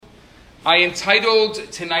I entitled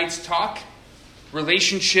tonight's talk,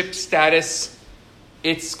 Relationship Status,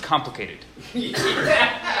 It's Complicated.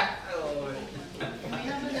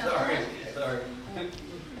 Sorry.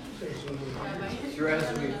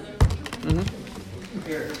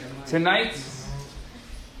 Tonight,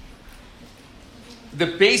 the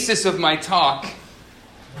basis of my talk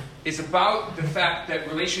is about the fact that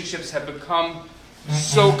relationships have become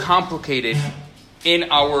so complicated in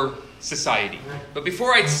our society. But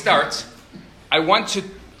before I start, I want to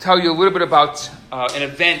tell you a little bit about an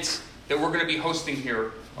event that we're going to be hosting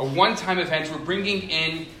here. A one-time event. We're bringing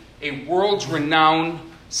in a world-renowned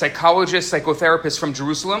psychologist, psychotherapist from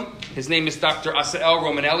Jerusalem. His name is Dr. Asael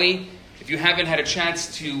Romanelli. If you haven't had a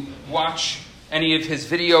chance to watch any of his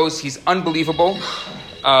videos, he's unbelievable.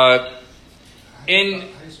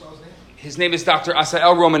 His name is Dr.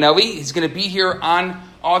 Asael Romanelli. He's going to be here on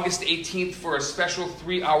August 18th for a special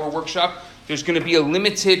 3-hour workshop. There's going to be a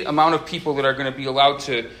limited amount of people that are going to be allowed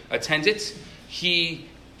to attend it.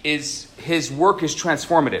 His work is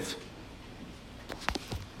transformative.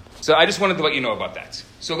 So I just wanted to let you know about that.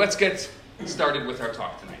 So let's get started with our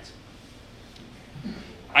talk tonight.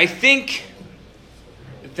 I think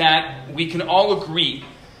that we can all agree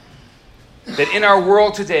that in our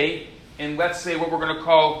world today, in let's say what we're going to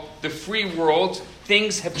call the free world,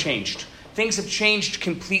 things have changed. Things have changed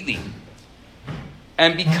completely.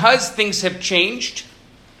 And because things have changed,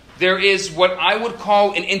 there is what I would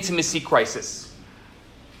call an intimacy crisis.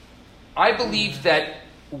 I believe that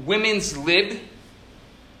women's lib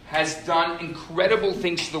has done incredible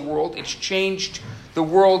things to the world. It's changed the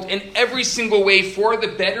world in every single way for the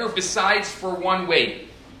better, besides for one way.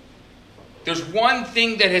 There's one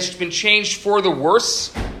thing that has been changed for the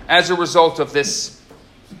worse as a result of this,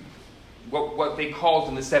 what they called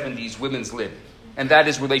in the 70s women's lib, and that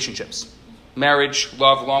is relationships. Marriage,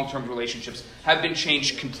 love, long-term relationships have been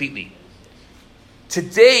changed completely.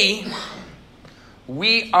 Today,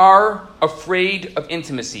 we are afraid of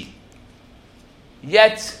intimacy.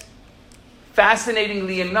 Yet,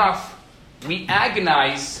 fascinatingly enough, we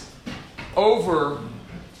agonize over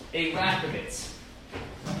a lack of it.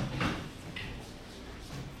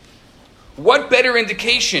 What better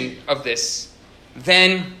indication of this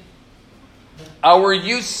than our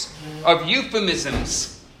use of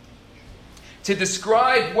euphemisms to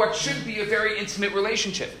describe what should be a very intimate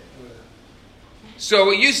relationship?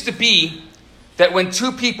 So it used to be that when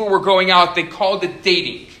two people were going out, they called it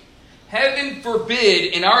dating. Heaven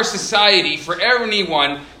forbid in our society for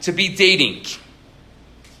anyone to be dating.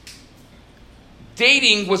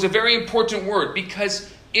 Dating was a very important word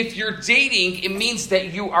because if you're dating, it means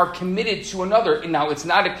that you are committed to another. Now, it's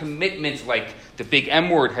not a commitment like the big M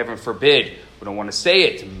word, heaven forbid. We don't want to say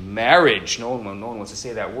it. Marriage. No one wants to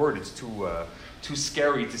say that word. It's too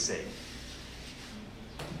scary to say.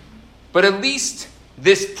 But at least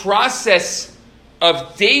this process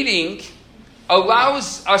of dating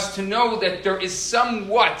allows us to know that there is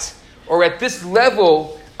somewhat, or at this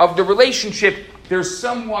level of the relationship, there's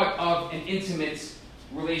somewhat of an intimate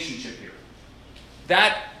relationship here.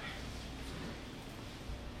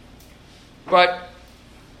 But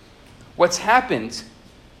what's happened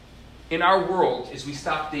in our world is we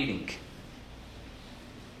stopped dating.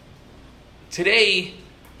 Today,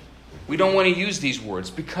 we don't want to use these words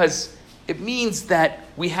because it means that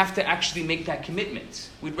we have to actually make that commitment.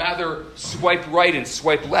 We'd rather swipe right and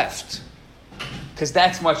swipe left because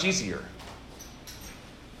that's much easier.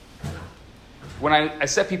 When I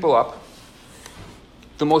set people up,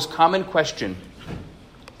 the most common question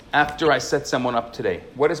after I set someone up today,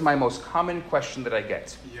 what is my most common question that I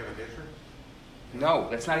get? Do you have a picture? No,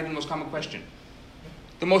 that's not even the most common question.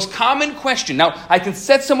 The most common question, now I can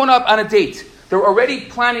set someone up on a date. They're already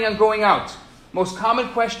planning on going out. Most common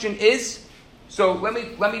question is, so let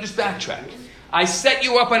me just backtrack. I set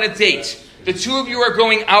you up on a date. The two of you are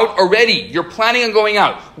going out already. You're planning on going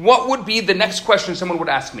out. What would be the next question someone would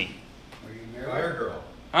ask me? Are you married? Guy or girl?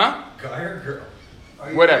 Huh? Guy or girl?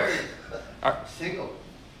 Are you Whatever. married? Single.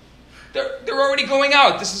 They're already going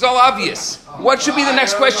out. This is all obvious. What should be the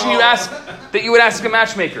next question you ask that you would ask a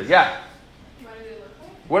matchmaker? Yeah.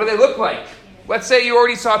 What do they look like? Let's say you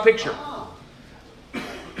already saw a picture. Oh.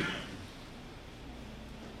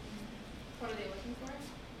 What are they looking for?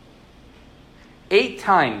 8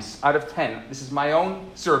 times out of 10, this is my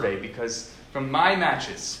own survey because from my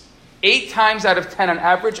matches, 8 times out of 10 on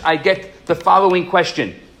average, I get the following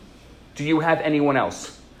question. Do you have anyone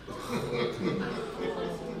else?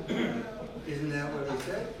 Isn't that what he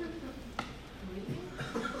said?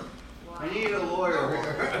 I need a lawyer.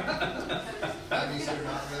 That means they're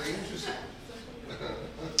not really interested.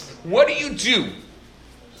 What do you do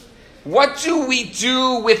What do we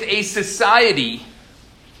do with a society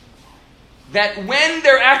that when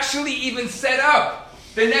they're actually even set up,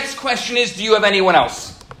 the next question is, do you have anyone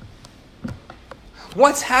else?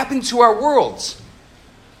 What's happened to our worlds?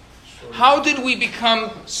 How did we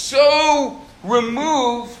become so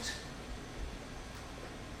removed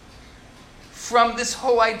from this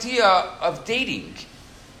whole idea of dating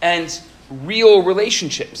and real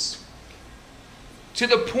relationships? To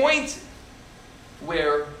the point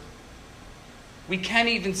where we can't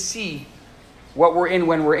even see what we're in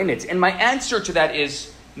when we're in it. And my answer to that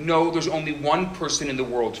is, no, there's only one person in the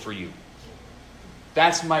world for you.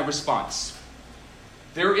 That's my response.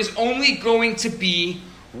 There is only going to be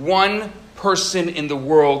one person in the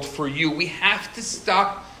world for you. We have to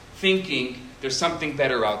stop thinking there's something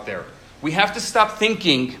better out there. We have to stop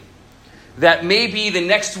thinking that maybe the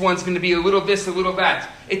next one's going to be a little this, a little that.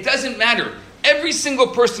 It doesn't matter. Every single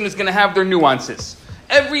person is going to have their nuances.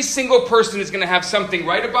 Every single person is going to have something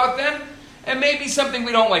right about them and maybe something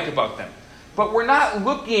we don't like about them. But we're not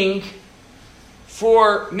looking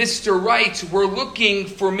for Mr. Right. We're looking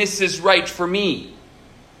for Mrs. Right for me.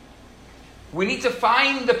 We need to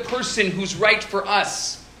find the person who's right for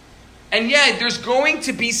us. And yeah, there's going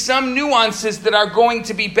to be some nuances that are going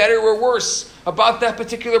to be better or worse about that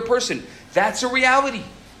particular person. That's a reality.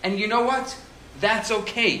 And you know what? That's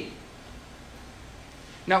okay.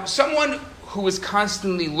 Now, someone who is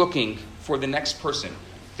constantly looking for the next person,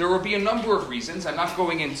 there will be a number of reasons. I'm not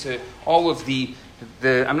going into all of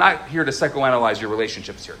I'm not here to psychoanalyze your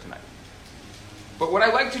relationships here tonight. But what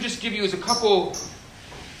I'd like to just give you is a couple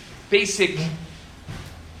basic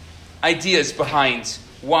ideas behind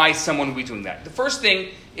why someone would be doing that. The first thing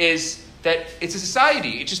is that it's a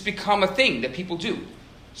society. It's just become a thing that people do.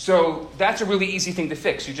 So that's a really easy thing to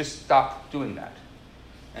fix. You just stop doing that.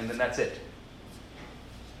 And then that's it.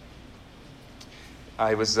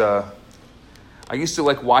 I used to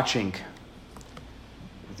like watching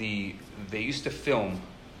they used to film,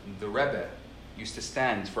 the Rebbe used to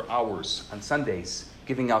stand for hours on Sundays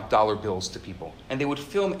giving out dollar bills to people. And they would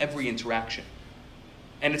film every interaction.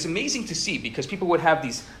 And it's amazing to see because people would have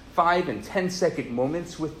these 5 and 10 second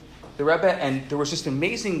moments with the Rebbe and there was just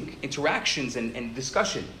amazing interactions and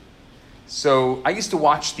discussion. So I used to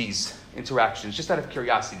watch these interactions just out of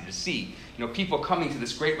curiosity to see, people coming to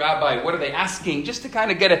this great rabbi, what are they asking, just to kind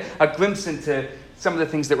of get a glimpse into some of the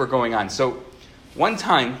things that were going on. So one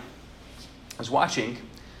time I was watching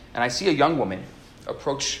and I see a young woman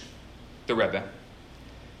approach the Rebbe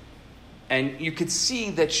and you could see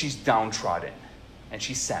that she's downtrodden and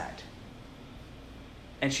she's sad.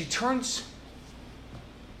 And she turns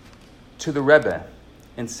to the Rebbe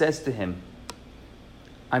and says to him,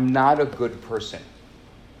 "I'm not a good person."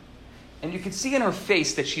 And you can see in her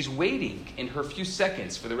face that she's waiting in her few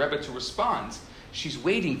seconds for the Rebbe to respond. She's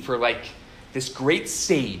waiting for this great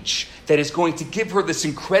sage that is going to give her this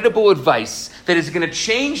incredible advice that is going to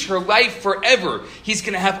change her life forever. He's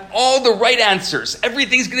going to have all the right answers.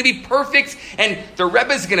 Everything's going to be perfect and the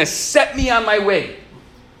Rebbe is going to set me on my way.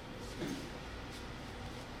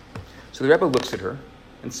 So the Rebbe looks at her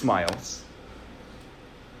and smiles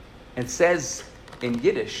and says in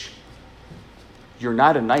Yiddish, "You're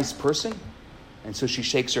not a nice person?" And so she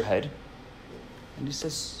shakes her head. And he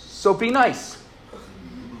says, "So be nice."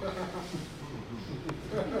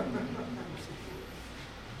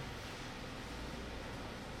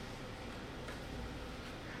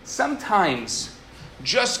 Sometimes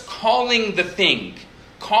just calling the thing,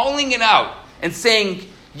 calling it out and saying,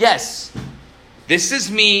 "Yes, this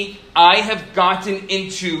is me. I have gotten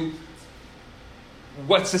into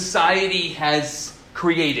what society has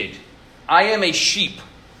created. I am a sheep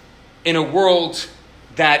in a world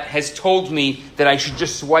that has told me that I should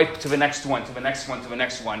just swipe to the next one, to the next one, to the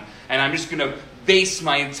next one. And I'm just going to base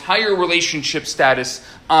my entire relationship status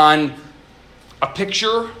on a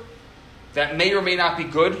picture that may or may not be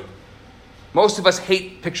good." Most of us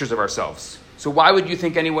hate pictures of ourselves. So why would you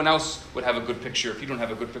think anyone else would have a good picture if you don't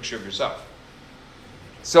have a good picture of yourself?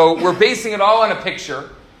 So we're basing it all on a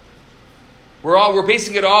picture. We're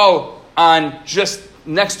basing it all on just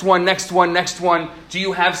next one, next one, next one. Do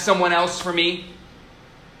you have someone else for me?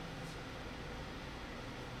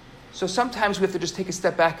 So sometimes we have to just take a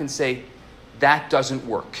step back and say, that doesn't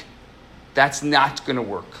work. That's not going to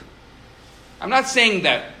work. I'm not saying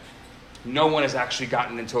that no one has actually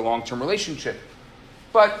gotten into a long-term relationship,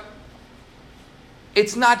 but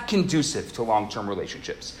it's not conducive to long-term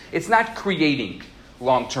relationships. It's not creating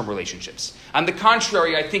long-term relationships. On the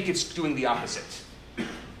contrary, I think it's doing the opposite.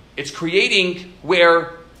 It's creating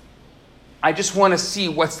where I just want to see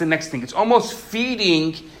what's the next thing. It's almost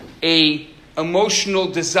feeding a emotional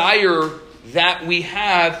desire that we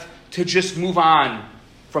have to just move on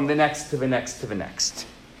from the next to the next to the next.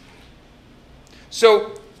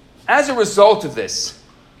 So, as a result of this,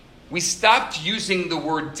 we stopped using the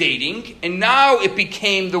word dating, and now it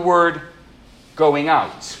became the word going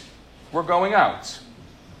out. We're going out.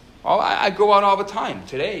 Oh, I go out all the time.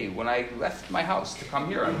 Today, when I left my house to come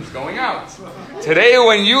here, I was going out. Today,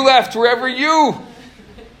 when you left wherever you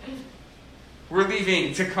were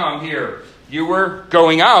leaving to come here, you were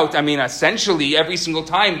going out. I mean, essentially, every single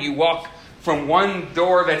time you walk from one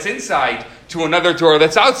door that's inside to another door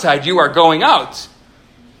that's outside, you are going out.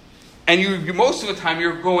 And you most of the time,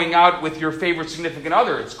 you're going out with your favorite significant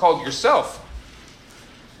other. It's called yourself.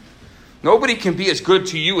 Nobody can be as good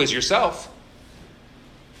to you as yourself.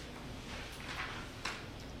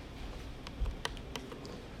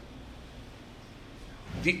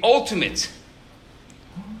 The ultimate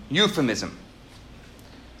euphemism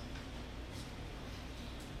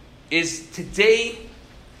is today,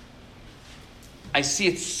 I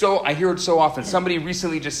hear it so often. Somebody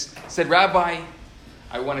recently just said, Rabbi,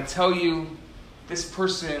 I want to tell you, this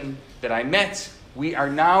person that I met, we are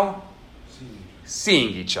now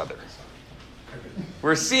seeing each other.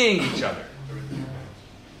 We're seeing each other.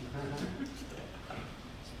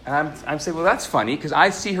 And I'm saying, well, that's funny, because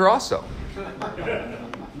I see her also.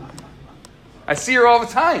 I see her all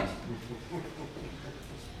the time.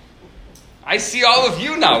 I see all of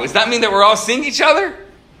you now. Does that mean that we're all seeing each other?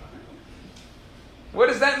 What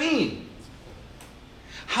does that mean?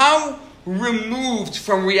 How removed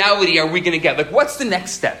from reality are we going to get? Like, what's the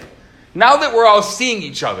next step? Now that we're all seeing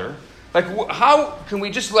each other, like, how can we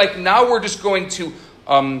just, like, now we're just going to,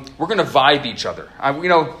 we're going to vibe each other.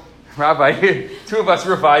 Rabbi, two of us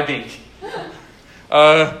were vibing.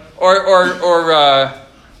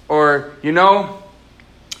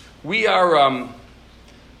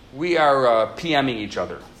 We are PMing each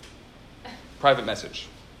other. Private message.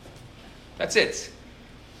 That's it.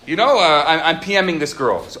 I'm PMing this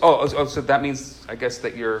girl. So that means, I guess,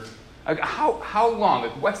 that you're... How long?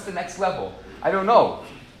 Like, what's the next level? I don't know.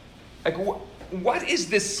 Like, what is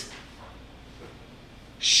this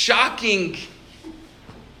shocking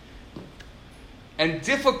and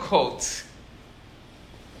difficult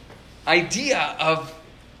idea of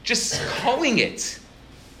just calling it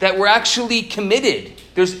that we're actually committed?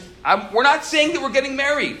 We're not saying that we're getting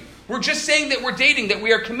married. We're just saying that we're dating, that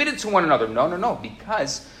we are committed to one another. No,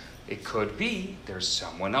 because it could be there's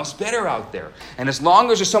someone else better out there. And as long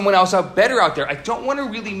as there's someone else better out there, I don't want to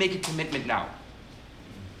really make a commitment now.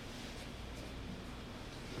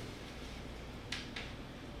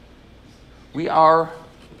 We are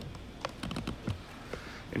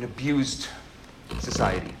an abused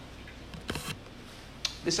society.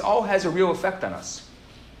 This all has a real effect on us.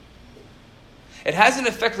 It has an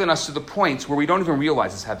effect on us to the point where we don't even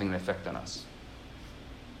realize it's having an effect on us.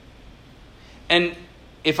 And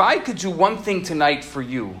if I could do one thing tonight for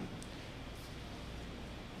you,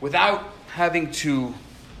 without having to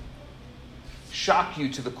shock you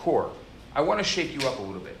to the core, I want to shake you up a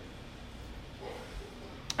little bit.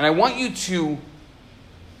 And I want you to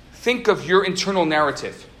think of your internal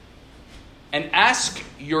narrative and ask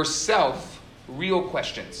yourself real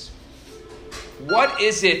questions. What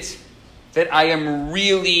is it that I am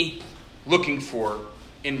really looking for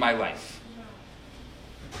in my life?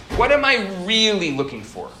 What am I really looking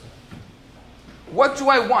for? What do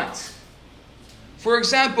I want? For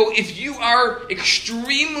example, if you are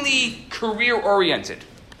extremely career-oriented,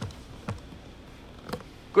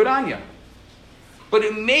 good on you. But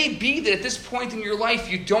it may be that at this point in your life,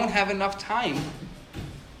 you don't have enough time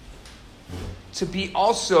to be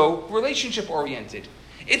also relationship-oriented.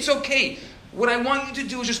 It's okay. What I want you to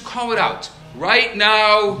do is just call it out. Right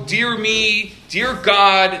now, dear me, dear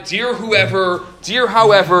God, dear whoever, dear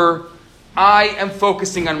however, I am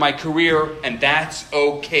focusing on my career, and that's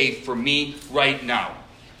okay for me right now.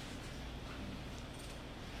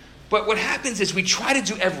 But what happens is we try to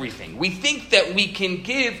do everything. We think that we can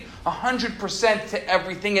give 100% to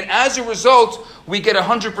everything, and as a result, we get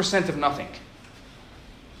 100% of nothing.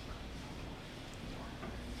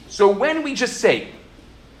 So when we just say,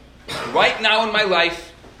 right now in my life,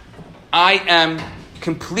 I am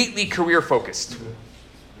completely career focused.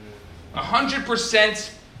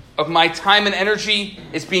 100% of my time and energy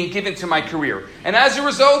is being given to my career. And as a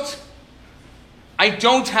result, I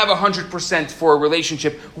don't have 100% for a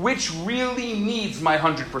relationship, which really needs my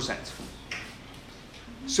 100%.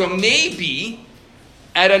 So maybe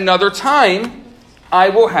at another time, I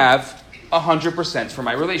will have 100% for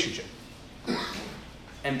my relationship.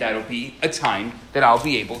 And that'll be a time that I'll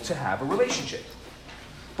be able to have a relationship.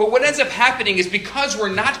 But what ends up happening is because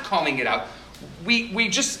we're not calling it out, we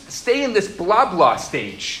just stay in this blah blah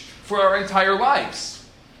stage for our entire lives.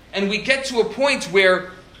 And we get to a point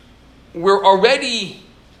where we're already,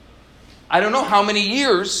 I don't know how many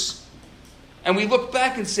years, and we look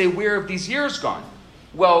back and say, where have these years gone?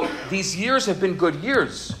 Well, these years have been good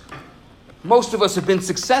years. Most of us have been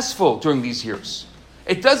successful during these years.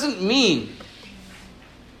 It doesn't mean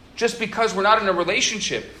just because we're not in a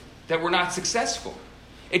relationship that we're not successful.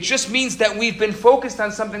 It just means that we've been focused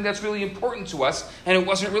on something that's really important to us, and it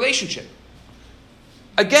wasn't a relationship.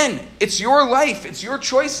 Again, it's your life. It's your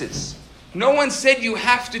choices. No one said you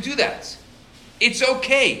have to do that. It's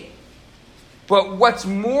okay. But what's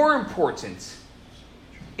more important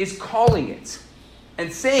is calling it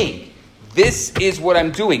and saying, this is what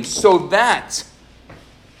I'm doing, so that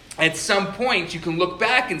at some point you can look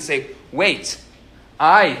back and say, wait,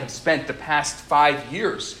 I have spent the past 5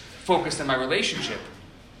 years focused on my relationship.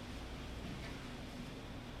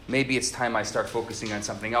 Maybe it's time I start focusing on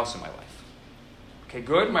something else in my life. Okay,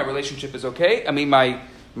 good. My relationship is okay.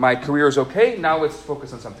 My career is okay. Now let's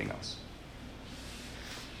focus on something else.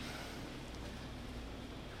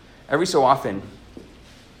 Every so often,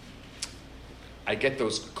 I get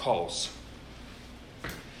those calls.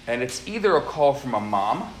 And it's either a call from a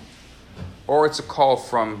mom or it's a call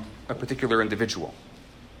from a particular individual.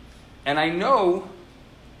 And I know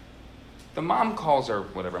the mom calls are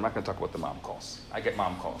whatever. I'm not going to talk about the mom calls. I get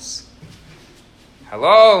mom calls.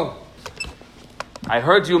 Hello? I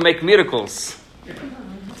heard you make miracles.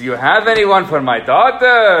 Do you have anyone for my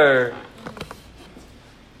daughter?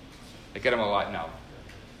 I get them a lot now.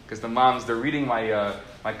 Because the moms, they're reading my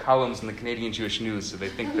columns in the Canadian Jewish News, so they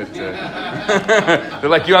think that... they're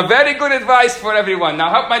like, you have very good advice for everyone.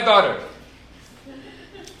 Now help my daughter.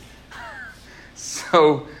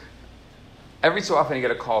 So, every so often I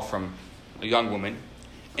get a call from a young woman,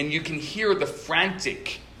 and you can hear the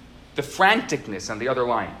franticness on the other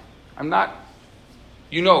line. I'm not...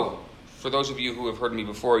 for those of you who have heard me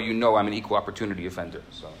before, I'm an equal opportunity offender.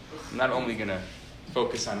 So I'm not only going to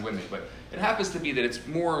focus on women, but it happens to be that it's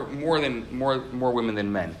more women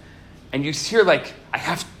than men. And you hear like, I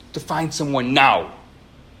have to find someone now.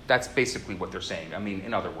 That's basically what they're saying.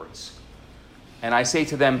 In other words. And I say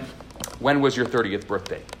to them, when was your 30th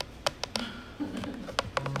birthday?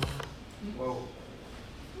 Whoa.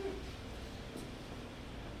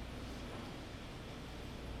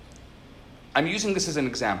 I'm using this as an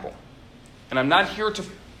example. And I'm not here to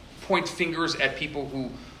point fingers at people who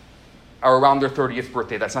are around their 30th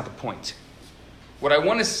birthday. That's not the point. What I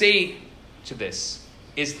want to say to this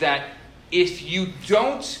is that if you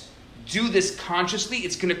don't do this consciously,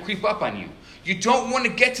 it's going to creep up on you. You don't want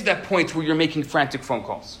to get to that point where you're making frantic phone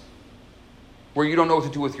calls, where you don't know what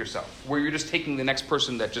to do with yourself, where you're just taking the next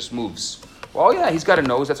person that just moves. Well, yeah, he's got a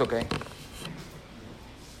nose. That's okay.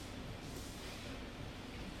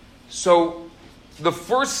 So the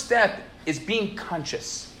first step is being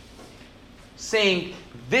conscious, saying,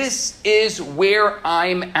 this is where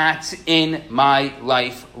I'm at in my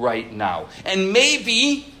life right now. And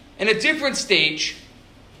maybe in a different stage,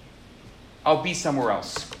 I'll be somewhere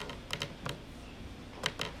else.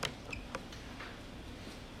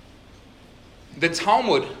 The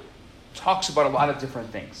Talmud talks about a lot of different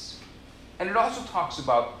things. And it also talks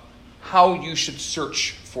about how you should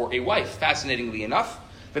search for a wife. Fascinatingly enough,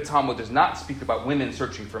 the Talmud does not speak about women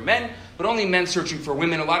searching for men, but only men searching for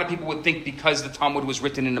women. A lot of people would think because the Talmud was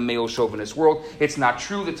written in a male chauvinist world, it's not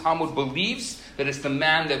true. The Talmud believes that it's the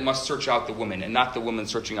man that must search out the woman and not the woman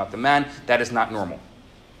searching out the man. That is not normal.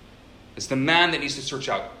 It's the man that needs to search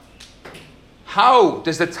out. How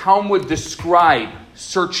does the Talmud describe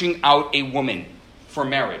searching out a woman for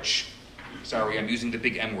marriage? Sorry, I'm using the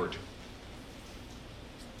big M word.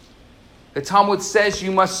 The Talmud says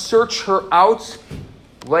you must search her out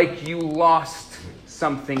like you lost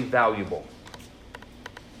something valuable.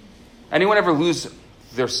 Anyone ever lose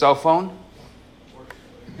their cell phone?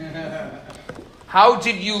 How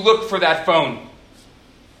did you look for that phone?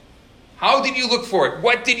 How did you look for it?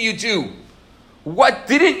 What did you do? What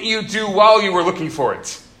didn't you do while you were looking for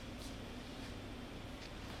it?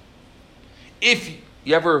 If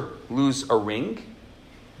you ever lose a ring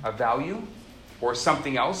of value or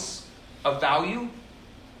something else of value,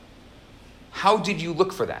 how did you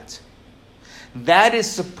look for that? That is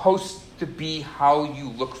supposed to be how you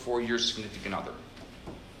look for your significant other.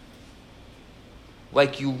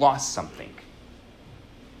 Like you lost something.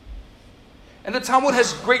 And the Talmud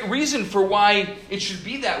has great reason for why it should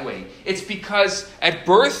be that way. It's because at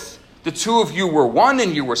birth, the two of you were one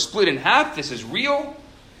and you were split in half. This is real.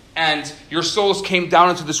 And your souls came down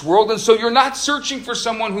into this world. And so you're not searching for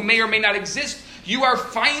someone who may or may not exist. You are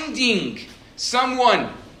finding someone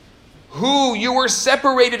who you were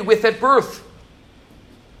separated with at birth.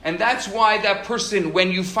 And that's why that person,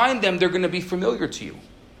 when you find them, they're going to be familiar to you.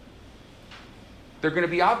 They're going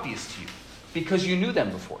to be obvious to you because you knew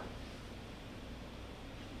them before.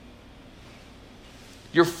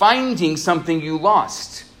 You're finding something you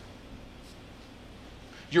lost.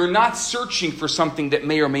 You're not searching for something that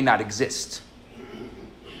may or may not exist.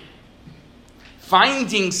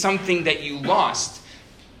 Finding something that you lost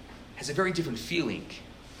has a very different feeling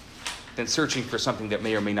than searching for something that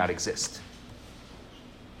may or may not exist.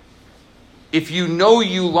 If you know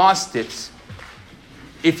you lost it,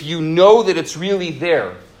 if you know that it's really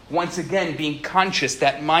there, once again, being conscious,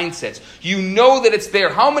 that mindset, you know that it's there.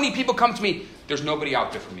 How many people come to me? There's nobody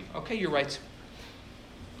out there for me. Okay, you're right.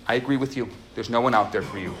 I agree with you. There's no one out there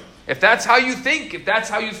for you. If that's how you think, if that's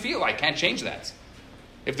how you feel, I can't change that.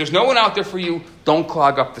 If there's no one out there for you, don't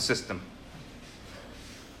clog up the system.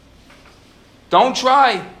 Don't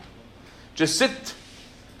try. Just sit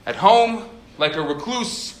at home like a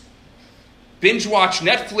recluse, binge watch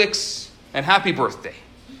Netflix, and happy birthday.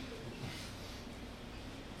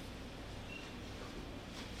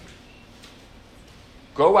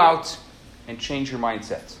 Go out and change your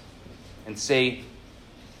mindset and say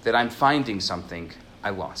that I'm finding something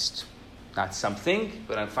I lost. Not something,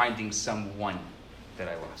 but I'm finding someone that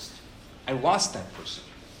I lost. I lost that person.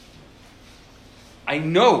 I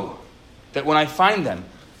know that when I find them,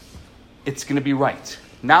 it's going to be right.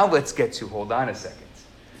 Now let's get to, hold on a second.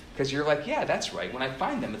 Because you're like, yeah, that's right. When I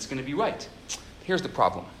find them, it's going to be right. Here's the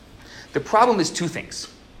problem. The problem is two things.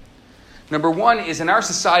 Number one is in our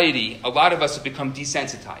society, a lot of us have become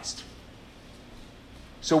desensitized.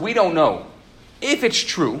 So we don't know if it's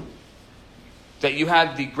true that you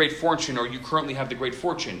had the great fortune, or you currently have the great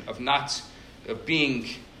fortune of not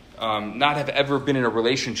have ever been in a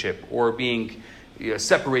relationship, or being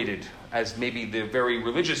separated, as maybe the very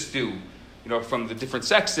religious do, from the different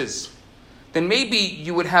sexes. Then maybe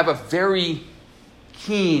you would have a very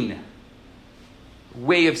keen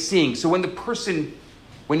way of seeing. So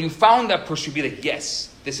when you found that person, you'd be like,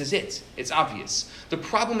 yes, this is it. It's obvious. The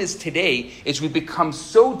problem is today is we become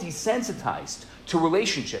so desensitized to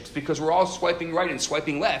relationships because we're all swiping right and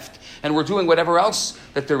swiping left, and we're doing whatever else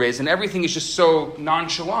that there is, and everything is just so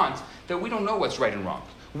nonchalant that we don't know what's right and wrong.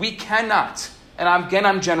 We cannot, and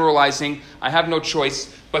I'm generalizing, I have no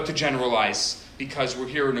choice but to generalize because we're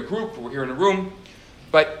here in a group, we're here in a room,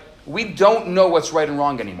 but we don't know what's right and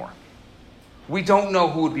wrong anymore. We don't know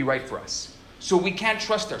who would be right for us. So we can't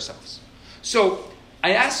trust ourselves. So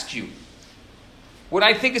I ask you what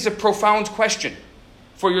I think is a profound question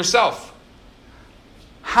for yourself.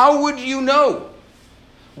 How would you know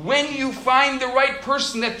when you find the right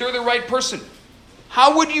person that they're the right person?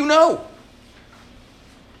 How would you know?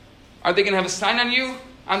 Are they going to have a sign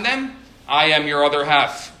on them? I am your other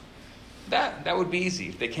half. That would be easy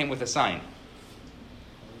if they came with a sign.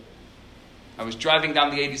 I was driving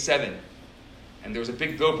down the 87, and there was a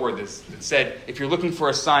big billboard that said, if you're looking for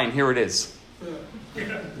a sign, here it is.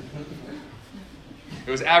 It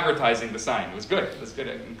was advertising the sign. It was good. It was good.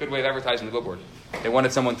 A good way of advertising the billboard. They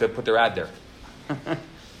wanted someone to put their ad there.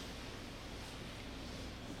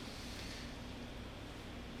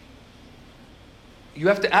 You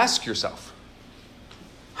have to ask yourself,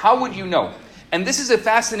 how would you know? And this is a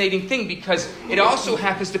fascinating thing because it also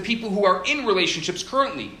happens to people who are in relationships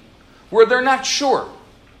currently where they're not sure.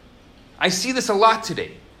 I see this a lot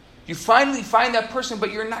today. You finally find that person,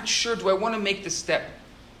 but you're not sure, do I want to make this step?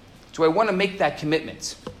 Do I want to make that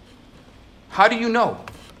commitment? How do you know?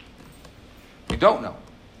 You don't know.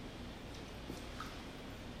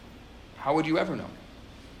 How would you ever know?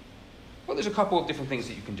 Well, there's a couple of different things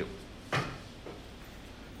that you can do.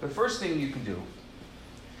 The first thing you can do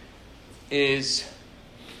is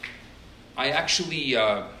I actually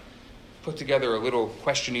put together a little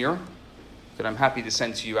questionnaire that I'm happy to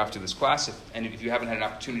send to you after this class. If you haven't had an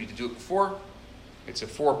opportunity to do it before, it's a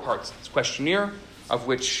 4-part questionnaire of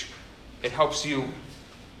which it helps you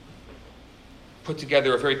put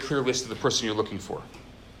together a very clear list of the person you're looking for.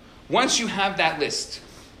 Once you have that list,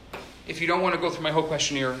 if you don't want to go through my whole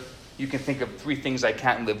questionnaire, you can think of 3 things I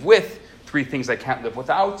can't live with, 3 things I can't live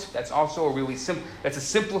without. That's also that's a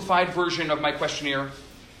simplified version of my questionnaire.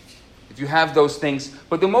 If you have those things.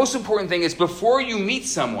 But the most important thing is before you meet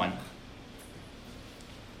someone,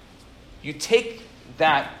 you take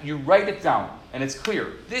that, you write it down, and it's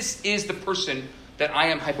clear. This is the person that I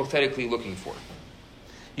am hypothetically looking for.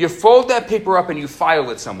 You fold that paper up and you file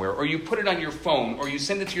it somewhere, or you put it on your phone, or you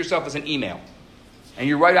send it to yourself as an email. And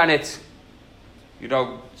you write on it,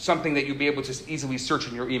 something that you'll be able to easily search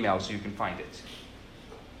in your email so you can find it.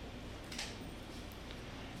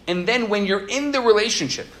 And then when you're in the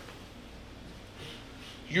relationship,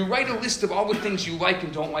 you write a list of all the things you like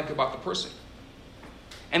and don't like about the person.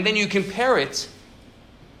 And then you compare it.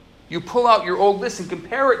 You pull out your old list and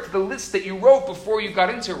compare it to the list that you wrote before you got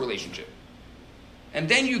into a relationship. And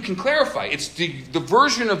then you can clarify. It's the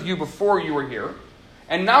version of you before you were here,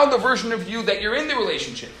 and now the version of you that you're in the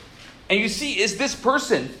relationship. And you see, is this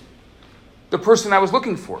person the person I was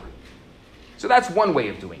looking for? So that's one way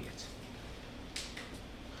of doing it.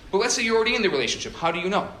 But let's say you're already in the relationship. How do you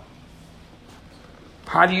know?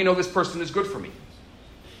 How do you know this person is good for me?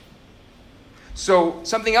 So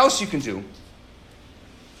something else you can do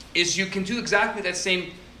is you can do exactly that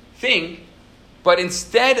same thing, but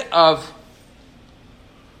instead of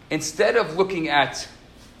looking at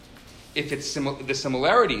if it's the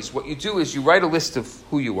similarities, what you do is you write a list of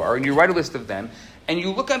who you are, and you write a list of them, and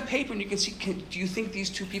you look on paper and you can see, do you think these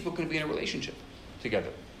two people can be in a relationship together?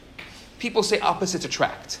 People say opposites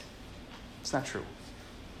attract. It's not true.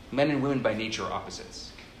 Men and women by nature are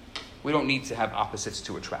opposites. We don't need to have opposites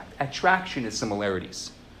to attract. Attraction is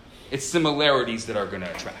similarities. It's similarities that are going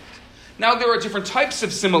to attract. Now, there are different types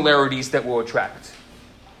of similarities that will attract.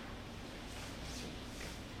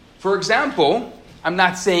 For example, I'm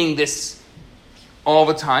not saying this all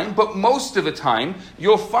the time, but most of the time,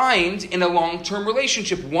 you'll find in a long-term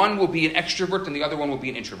relationship, one will be an extrovert and the other one will be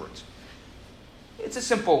an introvert. It's a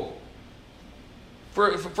simple,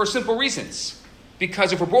 for simple reasons.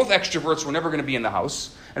 Because if we're both extroverts, we're never going to be in the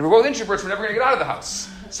house. And if we're both introverts, we're never going to get out of the house.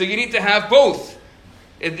 So you need to have both.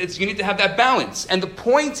 You need to have that balance. And the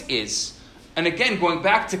point is, and again, going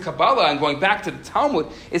back to Kabbalah and going back to the Talmud,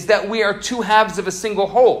 is that we are two halves of a single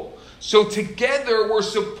whole. So together, we're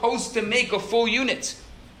supposed to make a full unit.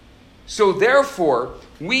 So therefore,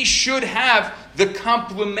 we should have the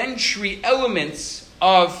complementary elements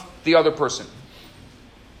of the other person.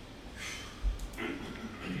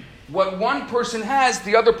 What one person has,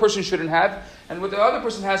 the other person shouldn't have. And what the other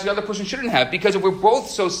person has, the other person shouldn't have. Because if we're both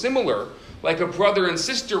so similar, like a brother and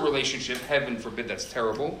sister relationship, heaven forbid, that's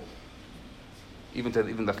terrible. Even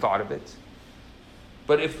the thought of it.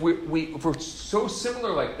 But if we're so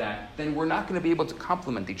similar like that, then we're not going to be able to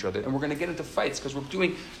complement each other. And we're going to get into fights because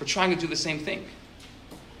we're trying to do the same thing.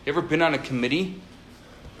 You ever been on a committee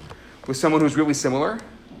with someone who's really similar?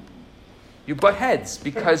 You butt heads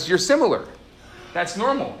because you're similar. That's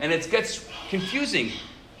normal. And it gets confusing.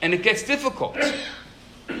 And it gets difficult.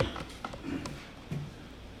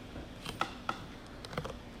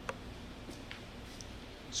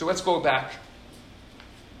 So let's go back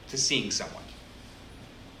to seeing someone.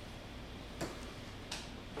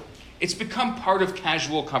 It's become part of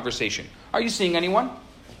casual conversation. Are you seeing anyone?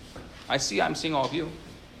 I'm seeing all of you.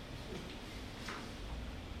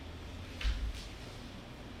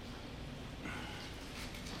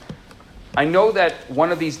 I know that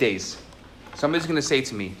one of these days, somebody's going to say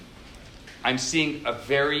to me, I'm seeing a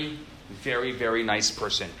very, very, very nice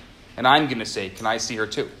person. And I'm going to say, can I see her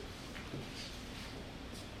too?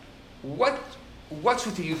 What's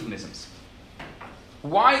with the euphemisms?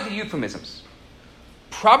 Why the euphemisms?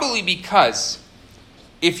 Probably because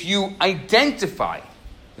if you identify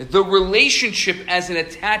the relationship as an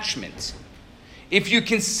attachment, if you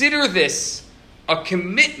consider this a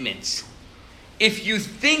commitment, if you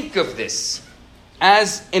think of this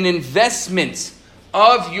as an investment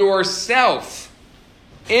of yourself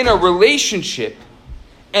in a relationship,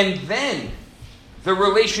 and then the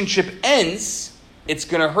relationship ends, it's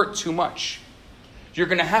going to hurt too much. You're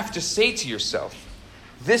going to have to say to yourself,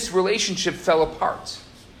 this relationship fell apart,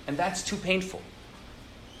 and that's too painful.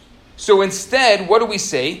 So instead, what do we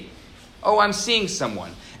say? Oh, I'm seeing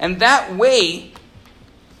someone. And that way,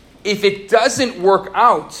 if it doesn't work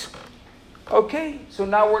out, okay, so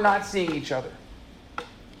now we're not seeing each other.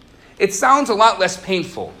 It sounds a lot less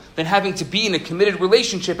painful than having to be in a committed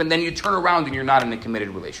relationship and then you turn around and you're not in a committed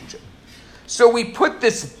relationship. So we put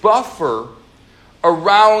this buffer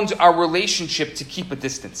around our relationship to keep a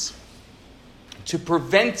distance, to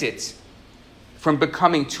prevent it from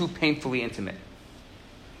becoming too painfully intimate.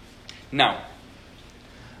 Now,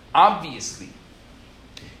 obviously,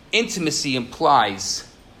 intimacy implies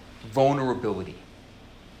vulnerability.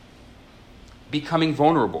 Becoming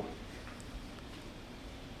vulnerable.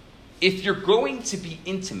 If you're going to be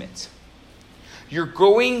intimate, you're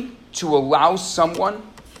going to allow someone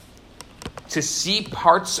to see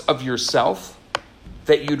parts of yourself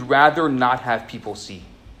that you'd rather not have people see.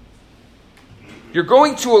 You're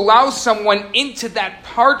going to allow someone into that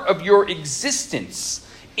part of your existence,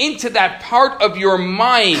 into that part of your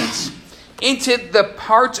mind, into the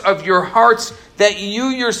part of your heart that you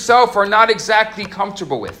yourself are not exactly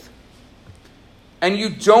comfortable with. And you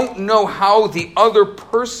don't know how the other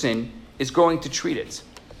person is going to treat it.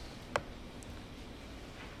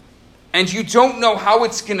 And you don't know how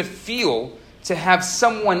it's going to feel to have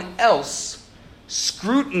someone else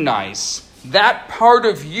scrutinize that part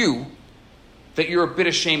of you that you're a bit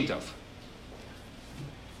ashamed of.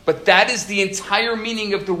 But that is the entire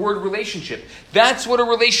meaning of the word relationship. That's what a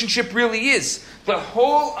relationship really is. The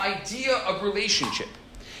whole idea of relationship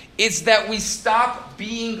is that we stop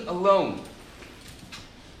being alone.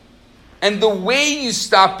 And the way you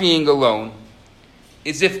stop being alone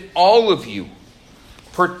is if all of you,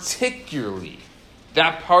 particularly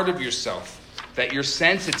that part of yourself that you're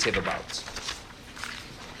sensitive about,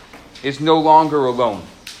 is no longer alone.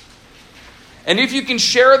 And if you can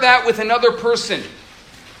share that with another person,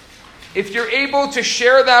 if you're able to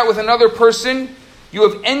share that with another person, you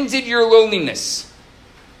have ended your loneliness.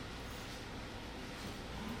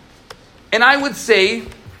 And I would say,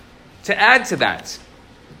 to add to that,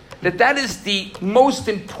 that is the most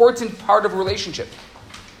important part of a relationship.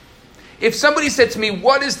 If somebody said to me,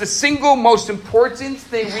 what is the single most important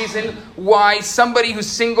reason why somebody who's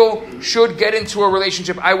single should get into a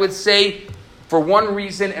relationship, I would say, for one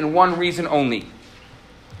reason and one reason only: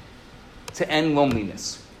 to end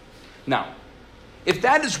loneliness. Now, if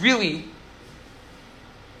that is really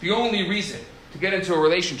the only reason to get into a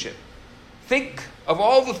relationship, think of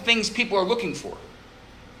all the things people are looking for.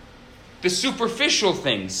 The superficial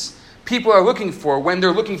things people are looking for when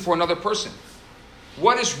they're looking for another person.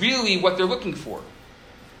 What is really what they're looking for?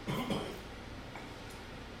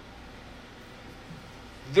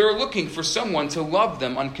 They're looking for someone to love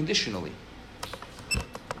them unconditionally.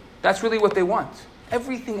 That's really what they want.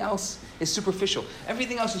 Everything else is superficial.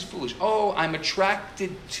 Everything else is foolish. Oh, I'm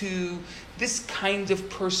attracted to this kind of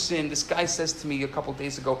person. This guy says to me a couple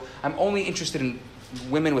days ago, I'm only interested in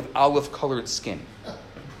women with olive-colored skin.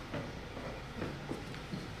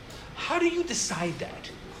 How do you decide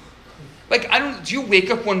that? Like, do you wake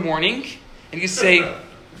up one morning and you say,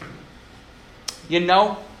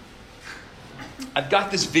 I've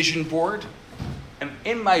got this vision board, and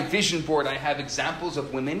in my vision board I have examples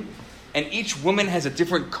of women, and each woman has a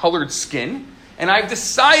different colored skin, and I've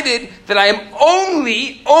decided that I am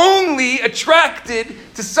only attracted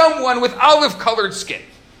to someone with olive-colored skin.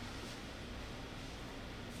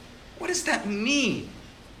 What does that mean?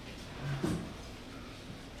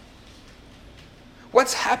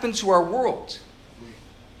 What's happened to our world?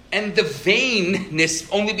 And the vainness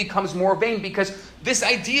only becomes more vain, because this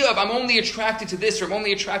idea of I'm only attracted to this or I'm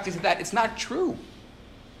only attracted to that, it's not true.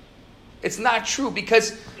 It's not true,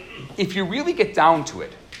 because if you really get down to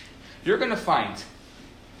it, you're going to find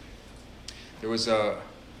there was a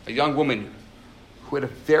young woman who had a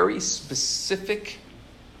very specific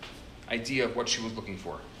idea of what she was looking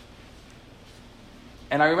for.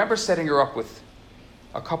 And I remember setting her up with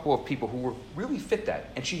a couple of people who were really fit that,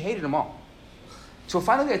 and she hated them all. So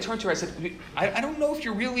finally I turned to her, I said, I don't know if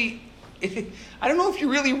you're really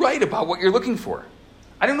right about what you're looking for.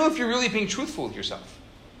 I don't know if you're really being truthful with yourself.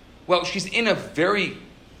 Well, she's in a very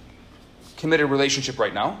committed relationship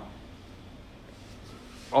right now.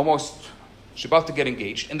 She's about to get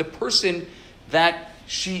engaged, and the person that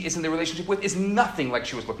she is in the relationship with is nothing like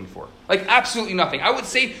she was looking for. Like, absolutely nothing. I would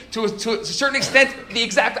say, to a certain extent, the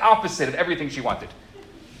exact opposite of everything she wanted.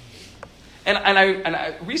 And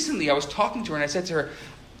I recently I was talking to her, and I said to her,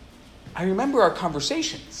 I remember our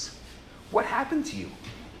conversations. What happened to you?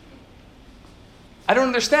 I don't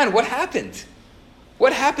understand. What happened?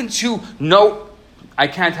 What happened to, no, I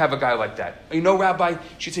can't have a guy like that. Rabbi,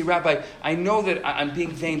 she'd say, Rabbi, I know that I'm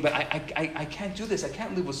being vain, but I can't do this. I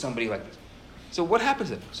can't live with somebody like this. So what happened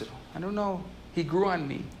to him? I said, I don't know. He grew on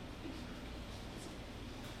me.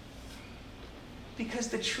 Because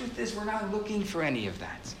the truth is, we're not looking for any of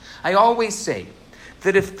that. I always say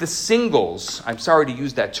that if the singles, I'm sorry to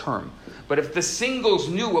use that term, but if the singles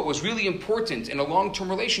knew what was really important in a long-term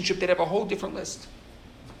relationship, they'd have a whole different list.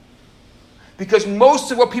 Because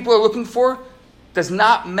most of what people are looking for does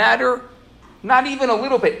not matter, not even a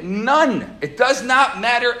little bit, none. It does not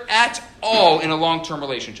matter at all in a long-term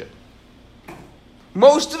relationship.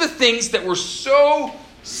 Most of the things that we're so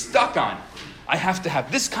stuck on, I have to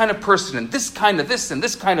have this kind of person and this kind of this and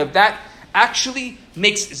this kind of that, actually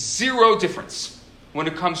makes zero difference when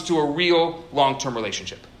it comes to a real long-term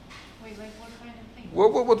relationship. Wait, like what kind of thing?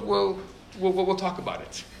 We'll talk about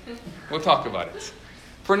it. We'll talk about it.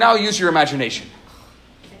 For now, use your imagination.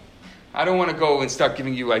 I don't want to go and start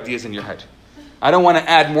giving you ideas in your head. I don't want to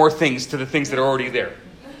add more things to the things that are already there.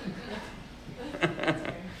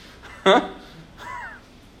 Huh?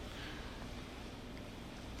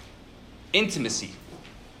 Intimacy.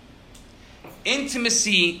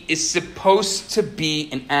 Intimacy is supposed to be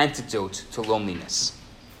an antidote to loneliness.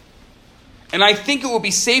 And I think it will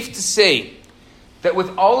be safe to say that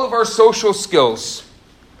with all of our social skills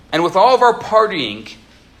and with all of our partying,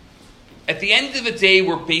 at the end of the day,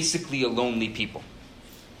 we're basically a lonely people.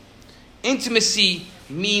 Intimacy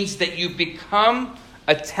means that you become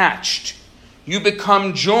attached. You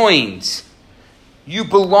become joined. You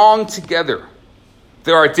belong together.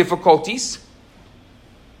 There are difficulties.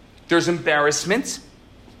 There's embarrassment.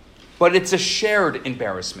 But it's a shared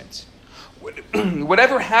embarrassment.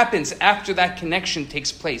 Whatever happens after that connection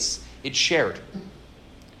takes place, it's shared.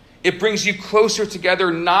 It brings you closer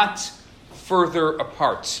together, not further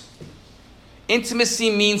apart. Intimacy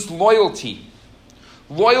means loyalty.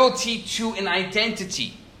 Loyalty to an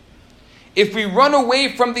identity. If we run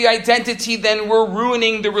away from the identity, then we're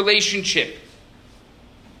ruining the relationship.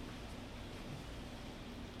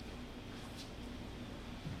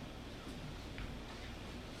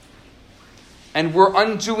 And we're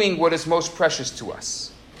undoing what is most precious to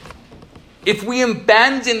us. If we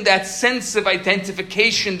abandon that sense of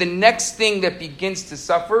identification, the next thing that begins to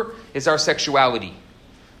suffer is our sexuality.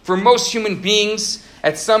 For most human beings,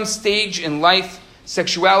 at some stage in life,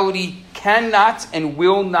 sexuality cannot and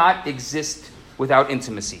will not exist without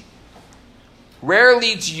intimacy.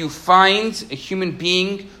 Rarely do you find a human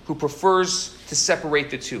being who prefers to separate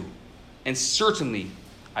the two. And certainly,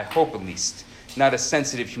 I hope at least, not a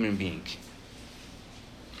sensitive human being.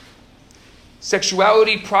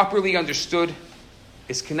 Sexuality, properly understood,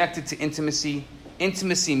 is connected to intimacy.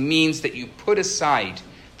 Intimacy means that you put aside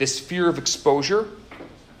this fear of exposure,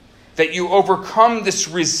 that you overcome this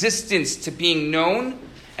resistance to being known,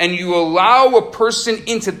 and you allow a person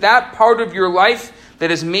into that part of your life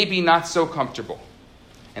that is maybe not so comfortable.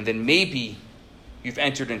 And then maybe you've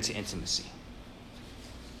entered into intimacy.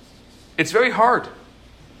 It's very hard.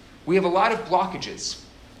 We have a lot of blockages.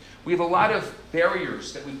 We have a lot of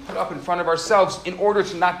barriers that we put up in front of ourselves in order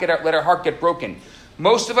to not let our heart get broken.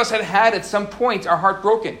 Most of us have had at some point our heart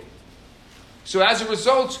broken. So as a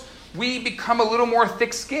result, we become a little more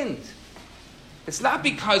thick-skinned. It's not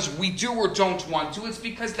because we do or don't want to. It's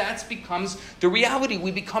because that becomes the reality.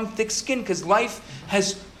 We become thick-skinned because life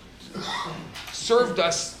has served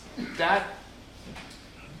us that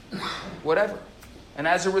whatever. And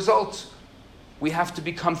as a result, we have to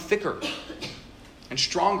become thicker and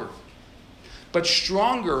stronger. But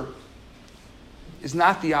stronger is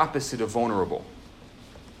not the opposite of vulnerable.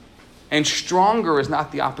 And stronger is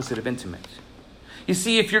not the opposite of intimate. You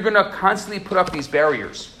see, if you're going to constantly put up these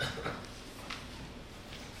barriers,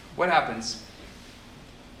 what happens?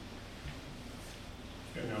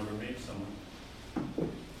 You never meet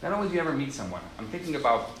someone. Not only do you ever meet someone, I'm thinking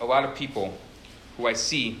about a lot of people who I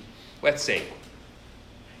see, let's say,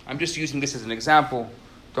 I'm just using this as an example,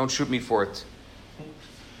 don't shoot me for it.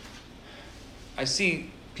 I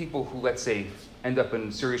see people who, let's say, end up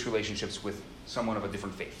in serious relationships with someone of a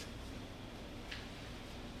different faith.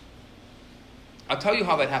 I'll tell you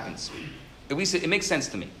how that happens. At least it makes sense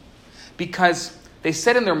to me. Because they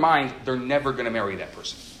set in their mind they're never going to marry that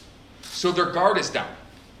person. So their guard is down.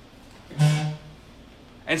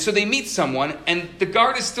 And so they meet someone and the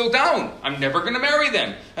guard is still down. I'm never going to marry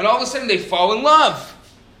them. And all of a sudden they fall in love.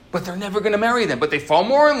 But they're never going to marry them. But they fall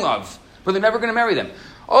more in love. But they're never going to marry them.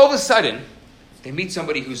 All of a sudden, they meet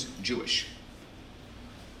somebody who's Jewish.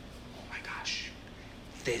 Oh my gosh.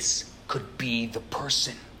 This could be the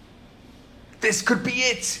person. This could be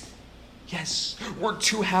it. Yes, we're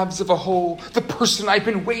two halves of a whole. The person I've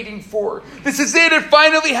been waiting for. This is it. It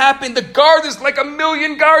finally happened. The guard is like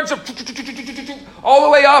 1,000,000 guards all the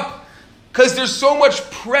way up. Because there's so much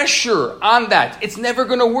pressure on that. It's never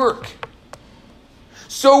going to work.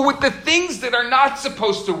 So with the things that are not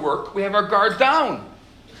supposed to work, we have our guard down.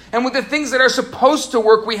 And with the things that are supposed to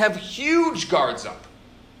work, we have huge guards up.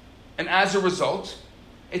 And as a result,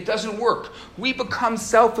 it doesn't work. We become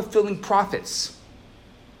self-fulfilling prophets.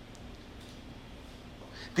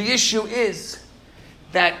 The issue is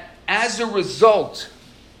that as a result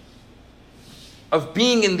of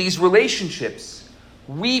being in these relationships,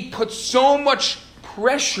 we put so much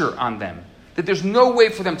pressure on them that there's no way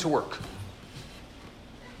for them to work.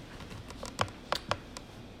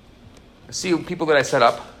 I see people that I set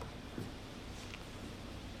up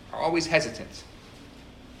are always hesitant.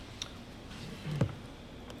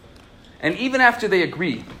 And even after they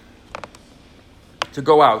agree to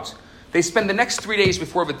go out, they spend the next 3 days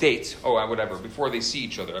before the date, before they see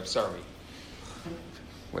each other, I'm sorry.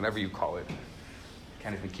 Whatever you call it.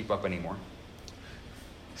 Can't even keep up anymore.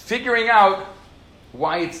 Figuring out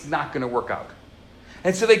why it's not going to work out.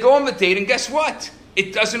 And so they go on the date, and guess what?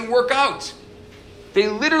 It doesn't work out. They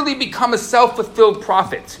literally become a self-fulfilled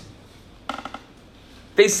prophet.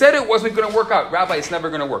 They said it wasn't going to work out. Rabbi, it's never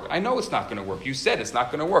going to work. I know it's not going to work. You said it's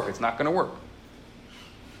not going to work. It's not going to work.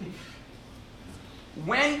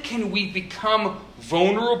 when can we become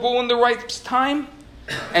vulnerable in the right time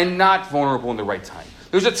and not vulnerable in the right time?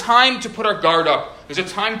 There's a time to put our guard up. There's a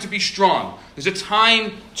time to be strong. There's a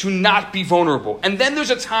time to not be vulnerable. And then there's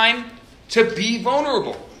a time to be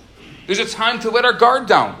vulnerable. There's a time to let our guard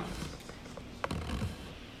down.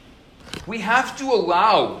 We have to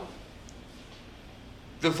allow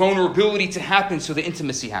the vulnerability to happen so the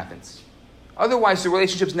intimacy happens. Otherwise, the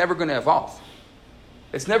relationship's never going to evolve.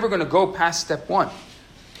 It's never going to go past step one.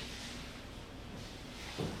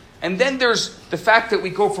 And then there's the fact that we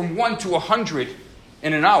go from 1 to 100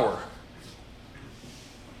 in an hour.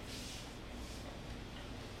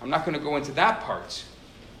 I'm not going to go into that part,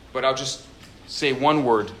 but I'll just say one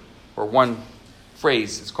word or one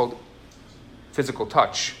phrase. It's called physical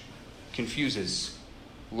touch. Confuses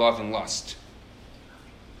love and lust.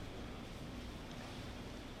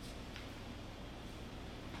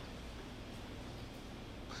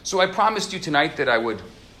 So I promised you tonight that I would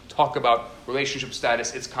talk about relationship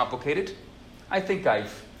status. It's complicated. I think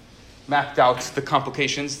I've mapped out the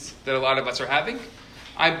complications that a lot of us are having.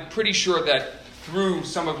 I'm pretty sure that through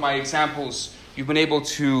some of my examples, you've been able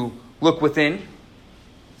to look within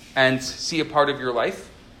and see a part of your life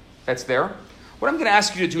that's there. What I'm going to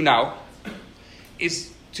ask you to do now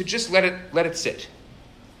is to just let it sit.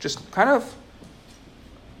 Just kind of,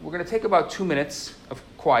 we're going to take about 2 minutes of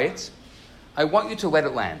quiet. I want you to let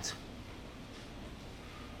it land.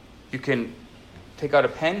 You can take out a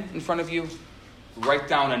pen in front of you, write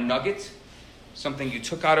down a nugget, something you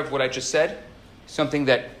took out of what I just said, something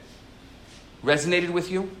that resonated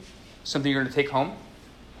with you, something you're going to take home.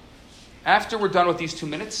 After we're done with these 2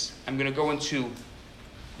 minutes, I'm going to go into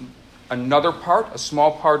another part, a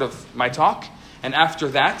small part of my talk, and after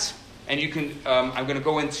that, and you can, I'm going to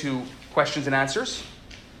go into questions and answers,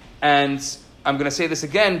 and I'm going to say this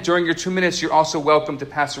again, during your 2 minutes, you're also welcome to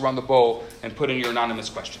pass around the bowl and put in your anonymous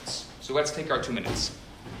questions. So let's take our 2 minutes.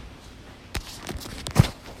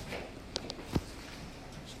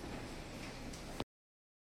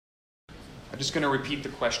 I'm just going to repeat the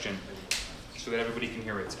question so that everybody can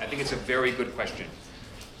hear it. I think it's a very good question.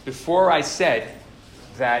 Before I said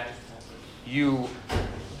that you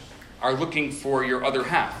are looking for your other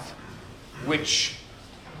half, which,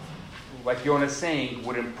 like Yona's saying,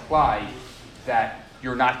 would imply that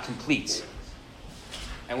you're not complete.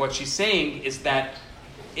 And what she's saying is that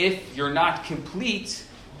if you're not complete,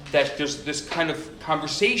 that there's this kind of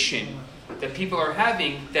conversation that people are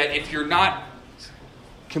having that if you're not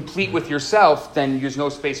complete with yourself, then there's no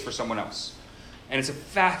space for someone else. And it's a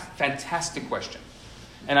fantastic question.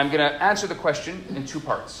 And I'm going to answer the question in 2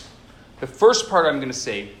 parts. The first part I'm going to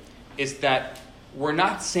say is that we're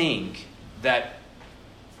not saying that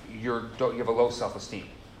you have a low self-esteem.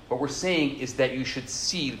 What we're saying is that you should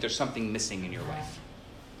see that there's something missing in your life.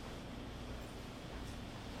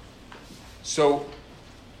 So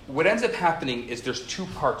what ends up happening is there's 2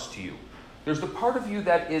 parts to you. There's the part of you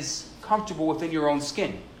that is comfortable within your own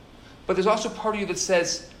skin. But there's also part of you that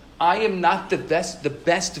says, I am not the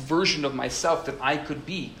best version of myself that I could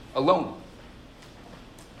be alone.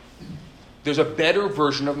 There's a better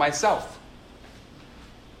version of myself.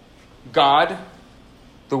 God,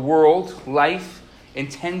 the world, life,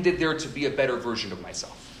 intended there to be a better version of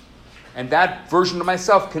myself. And that version of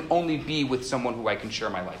myself can only be with someone who I can share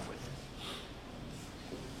my life with.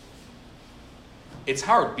 It's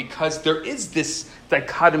hard because there is this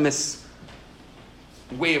dichotomous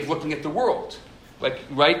way of looking at the world.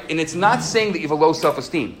 Right? And it's not saying that you have a low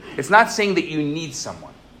self-esteem. It's not saying that you need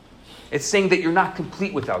someone. It's saying that you're not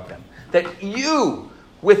complete without them. That you,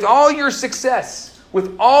 with all your success,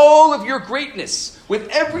 with all of your greatness, with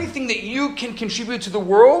everything that you can contribute to the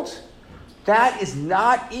world, that is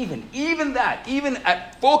not even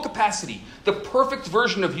at full capacity, the perfect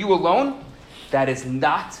version of you alone, that is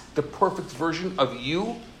not the perfect version of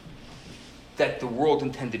you that the world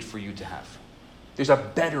intended for you to have. There's a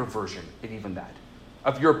better version of even that,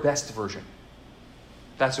 of your best version.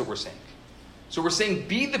 That's what we're saying. So we're saying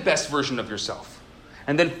be the best version of yourself.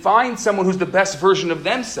 And then find someone who's the best version of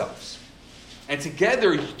themselves. And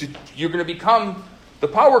together, you're going to become the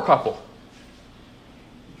power couple.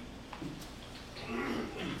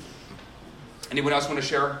 Anyone else want to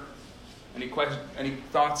share? Any questions, any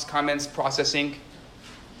thoughts, comments, processing?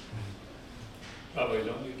 Probably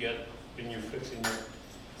don't you get, when you're fixing up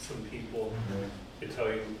some people, they tell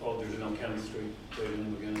you, oh, there's no chemistry, wait a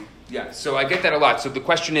minute again. Yeah, so I get that a lot. So the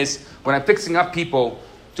question is, when I'm fixing up people,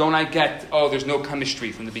 don't I get, oh, there's no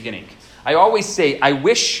chemistry from the beginning? I always say, I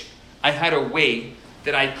wish I had a way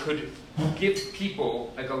that I could give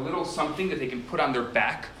people like a little something that they can put on their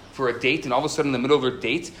back for a date, and all of a sudden in the middle of their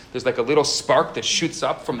date, there's like a little spark that shoots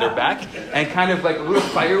up from their back, and kind of like a little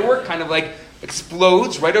firework kind of like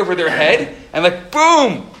explodes right over their head, and like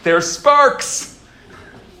boom, there's sparks.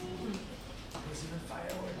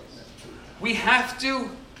 We have to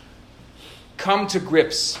come to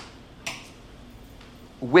grips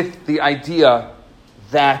with the idea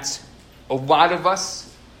that a lot of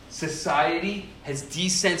us, society has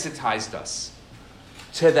desensitized us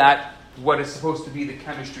to that, what is supposed to be the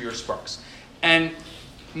chemistry or sparks. And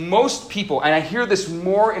most people, and I hear this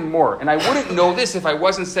more and more, and I wouldn't know this if I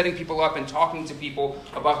wasn't setting people up and talking to people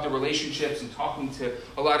about their relationships and talking to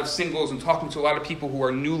a lot of singles and talking to a lot of people who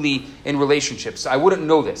are newly in relationships. I wouldn't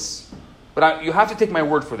know this. But you have to take my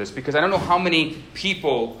word for this, because I don't know how many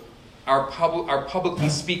people are publicly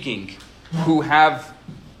speaking who have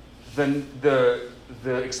the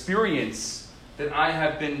experience that I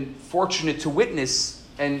have been fortunate to witness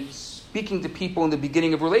and speaking to people in the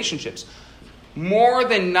beginning of relationships. More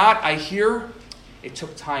than not, I hear it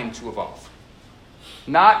took time to evolve.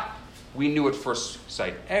 Not we knew at first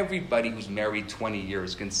sight. Everybody who's married 20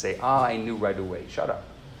 years can say, I knew right away. Shut up.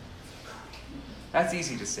 That's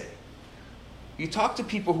easy to say. You talk to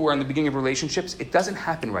people who are in the beginning of relationships, it doesn't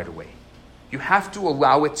happen right away. You have to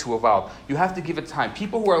allow it to evolve. You have to give it time.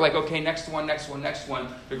 People who are like, okay, next one,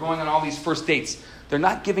 they're going on all these first dates. They're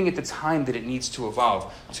not giving it the time that it needs to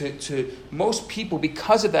evolve. To most people,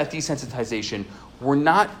 because of that desensitization, we're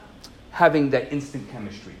not having that instant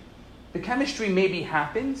chemistry. The chemistry maybe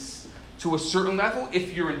happens to a certain level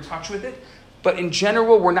if you're in touch with it, but in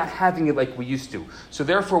general, we're not having it like we used to. So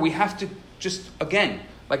therefore, we have to just, again,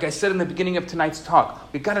 like I said in the beginning of tonight's talk,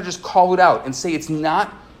 we've got to just call it out and say it's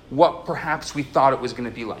not what perhaps we thought it was going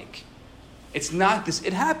to be like. It's not this.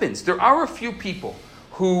 It happens. There are a few people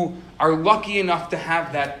who are lucky enough to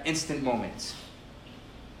have that instant moment.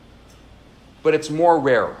 But it's more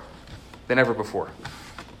rare than ever before.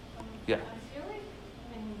 Yeah. I feel like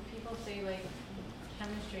when people say like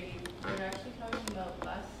chemistry, they're actually talking about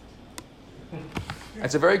lust.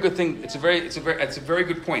 That's a very good thing. It's a very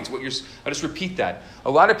good point. I'll just repeat that.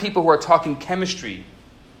 A lot of people who are talking chemistry,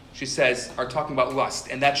 she says, are talking about lust,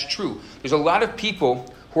 and that's true. There's a lot of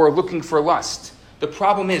people who are looking for lust. The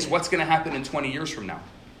problem is, what's going to happen in 20 years from now?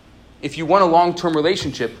 If you want a long-term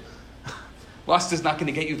relationship, lust is not going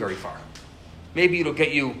to get you very far. Maybe it'll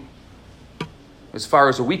get you as far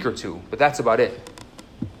as a week or two, but that's about it.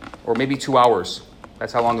 Or maybe 2 hours.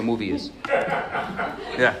 That's how long a movie is.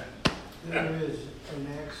 Yeah. There is an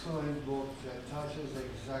excellent book that touches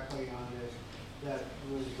exactly on this that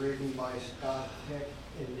was written by Scott Peck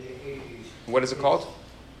in the 80s. What is it called?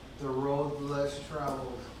 The Road Less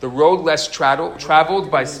Traveled. The Road Less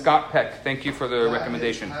Traveled by Scott Peck. Thank you for the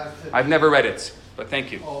recommendation. I've never read it, but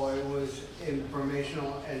thank you. Oh, it was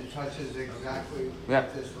informational and touches exactly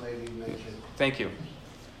what this lady mentioned. Thank you.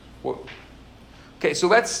 Well, okay, so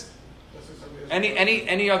let's...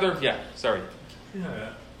 Any other... Yeah, sorry.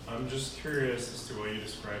 Yeah, I'm just curious as to what you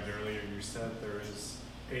described earlier. You said there is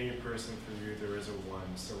a person for you, there is a one.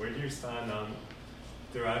 So where do you stand on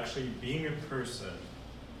there actually being a person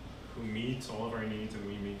who meets all of our needs and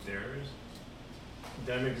we meet theirs,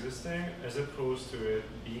 them existing, as opposed to it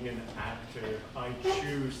being an actor, I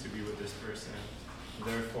choose to be with this person,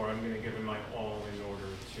 therefore I'm going to give it my all in order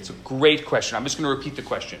to... It's a great question. I'm just going to repeat the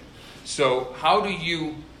question. So how do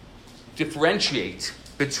you differentiate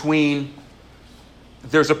between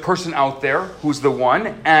there's a person out there who's the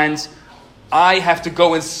one, and I have to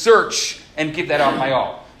go and search and give that out my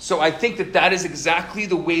all? So I think that is exactly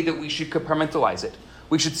the way that we should compartmentalize it.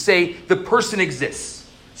 We should say the person exists.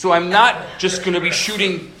 So I'm not just going to be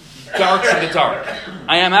shooting darts in the dark.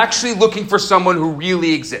 I am actually looking for someone who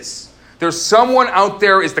really exists. There's someone out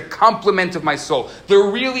there is the complement of my soul. They're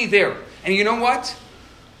really there. And you know what?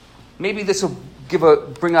 Maybe this will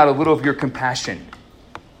bring out a little of your compassion.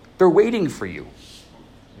 They're waiting for you.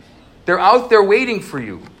 They're out there waiting for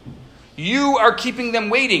you. You are keeping them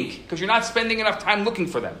waiting because you're not spending enough time looking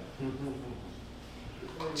for them.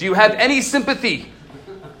 Do you have any sympathy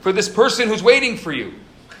for this person who's waiting for you?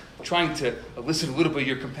 Trying to elicit a little bit of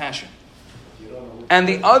your compassion. And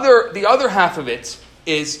the other half of it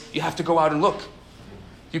is you have to go out and look.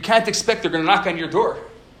 You can't expect they're going to knock on your door.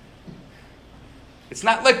 It's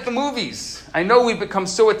not like the movies. I know we've become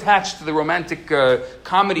so attached to the romantic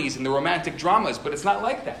comedies and the romantic dramas, but it's not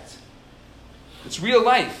like that. It's real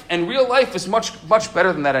life. And real life is much, much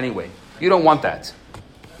better than that anyway. You don't want that.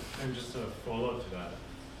 And just a follow-up to that,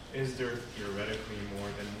 is there theoretically more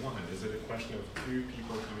than one? Is it a question of two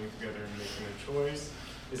people coming together and making a choice?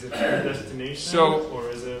 Is it predestination, or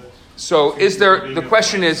is it... So is there... The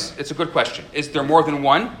question is... It's a good question. Is there more than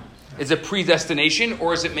one? Is it predestination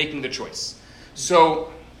or is it making the choice?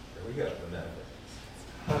 So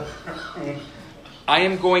I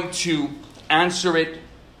am going to answer it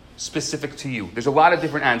specific to you. There's a lot of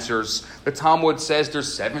different answers. The Talmud says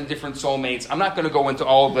there's 7 different soulmates. I'm not going to go into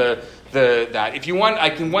all that. If you want, I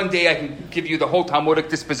can give you the whole Talmudic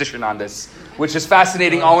disposition on this, which is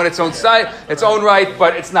fascinating all in its own side, its own right,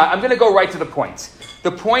 but it's not. I'm going to go right to the point.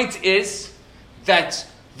 The point is that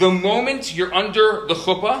the moment you're under the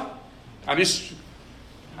chuppah,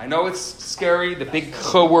 I know it's scary, the big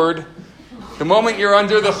ch word. The moment you're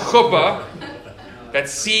under the chuppah,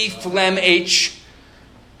 that's C, phlegm, H,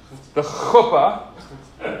 the chuppah,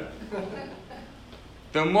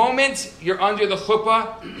 the moment you're under the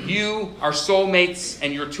chuppah, you are soulmates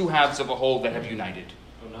and you're 2 halves of a whole that have united.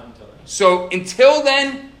 So until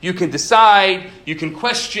then, you can decide, you can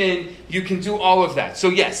question, you can do all of that. So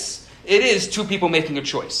yes, it is 2 people making a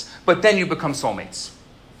choice, but then you become soulmates.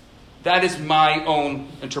 That is my own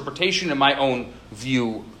interpretation and my own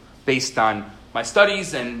view based on my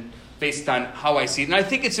studies and based on how I see it. And I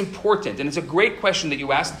think it's important, and it's a great question that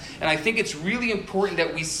you asked, and I think it's really important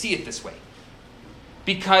that we see it this way.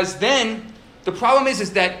 Because then, the problem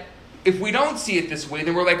is that if we don't see it this way,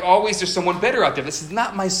 then we're like, always there's someone better out there. This is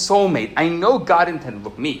not my soulmate. I know God intended,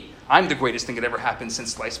 look, me. I'm the greatest thing that ever happened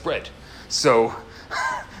since sliced bread. So,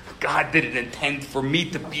 God didn't intend for me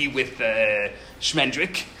to be with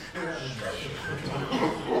Schmendrick.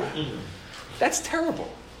 That's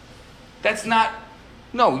terrible. That's not...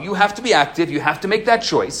 No, you have to be active. You have to make that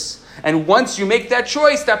choice. And once you make that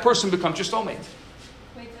choice, that person becomes your soulmate.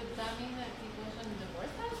 Wait, so does that mean that people shouldn't divorce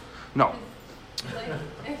them? No.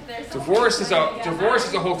 If there's Divorce is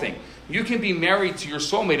a whole thing. You can be married to your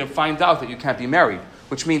soulmate and find out that you can't be married,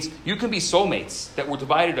 which means you can be soulmates that were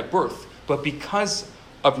divided at birth, but because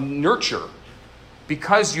of nurture,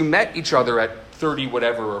 because you met each other at 30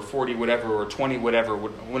 whatever, or 40 whatever, or 20 whatever,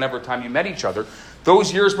 whenever time you met each other,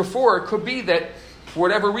 those years before, it could be that for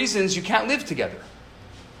whatever reasons you can't live together.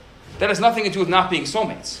 That has nothing to do with not being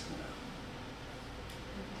soulmates.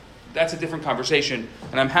 That's a different conversation,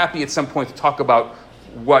 and I'm happy at some point to talk about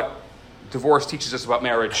what divorce teaches us about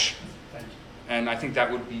marriage, and I think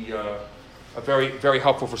that would be a very, very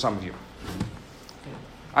helpful for some of you.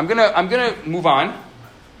 I'm gonna move on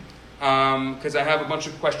because I have a bunch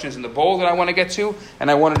of questions in the bowl that I want to get to, and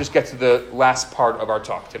I want to just get to the last part of our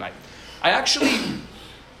talk tonight.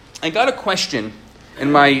 I got a question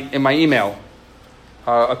in my email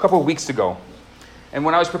a couple of weeks ago. And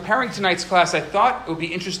when I was preparing tonight's class, I thought it would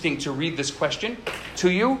be interesting to read this question to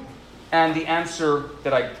you and the answer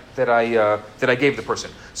that I gave the person.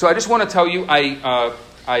 So I just want to tell you,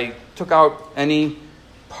 I took out any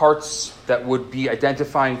parts that would be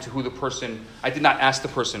identifying to who the person. I did not ask the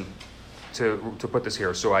person to put this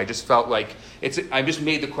here. So I just felt like I just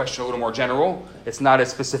made the question a little more general. It's not as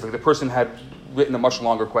specific. The person had written a much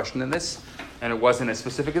longer question than this, and it wasn't as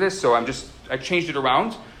specific as this. So I changed it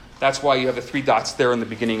around. That's why you have the 3 dots there in the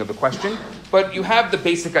beginning of the question. But you have the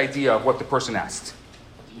basic idea of what the person asked.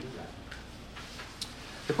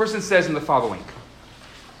 The person says in the following: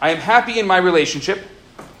 I am happy in my relationship,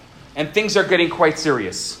 and things are getting quite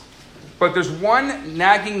serious. But there's one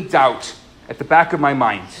nagging doubt at the back of my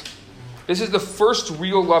mind. This is the first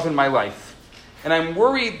real love in my life. And I'm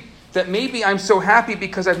worried that maybe I'm so happy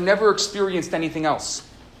because I've never experienced anything else.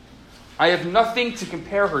 I have nothing to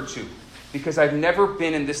compare her to because I've never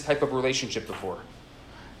been in this type of relationship before.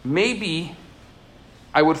 Maybe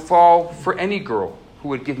I would fall for any girl who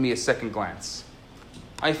would give me a second glance.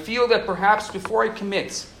 I feel that perhaps before I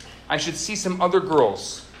commit, I should see some other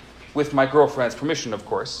girls, with my girlfriend's permission, of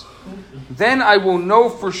course. Then I will know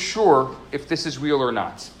for sure if this is real or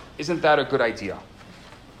not. Isn't that a good idea?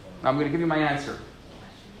 Now I'm going to give you my answer.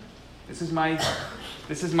 This is my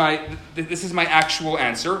actual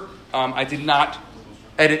answer. I did not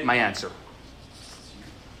edit my answer.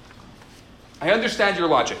 I understand your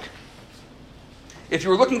logic. If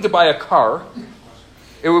you were looking to buy a car,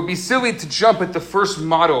 it would be silly to jump at the first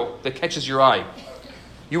model that catches your eye.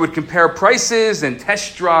 You would compare prices and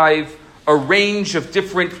test drive a range of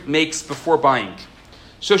different makes before buying.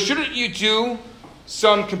 So shouldn't you do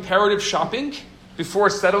some comparative shopping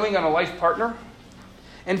before settling on a life partner?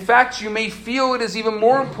 In fact, you may feel it is even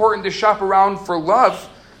more important to shop around for love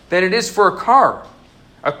than it is for a car.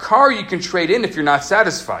 A car you can trade in if you're not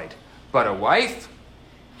satisfied. But a wife?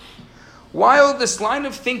 While this line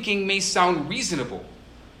of thinking may sound reasonable,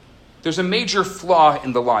 there's a major flaw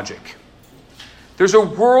in the logic. There's a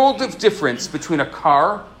world of difference between a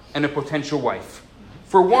car and a potential wife.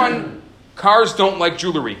 For one, cars don't like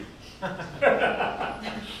jewelry.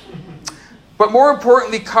 But more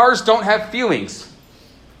importantly, cars don't have feelings.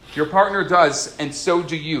 Your partner does, and so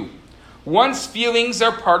do you. Once feelings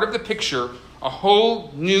are part of the picture, a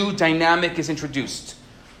whole new dynamic is introduced.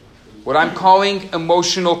 What I'm calling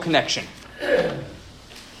emotional connection.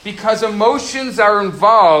 Because emotions are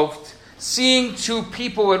involved, seeing two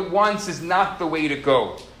people at once is not the way to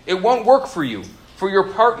go. It won't work for you, for your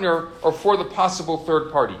partner, or for the possible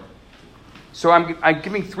third party. So I'm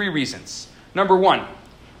giving 3 reasons. Number 1,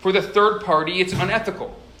 for the third party, it's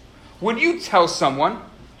unethical. Would you tell someone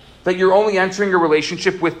that you're only entering a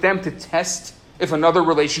relationship with them to test if another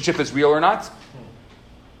relationship is real or not?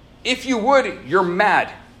 If you would, you're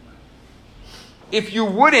mad. If you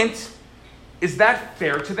wouldn't, is that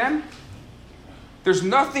fair to them? There's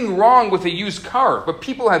nothing wrong with a used car, but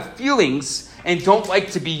people have feelings and don't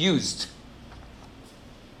like to be used.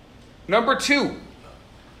 Number 2,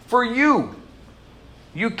 for you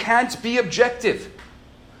can't be objective.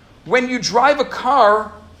 When you drive a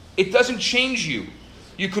car, it doesn't change you.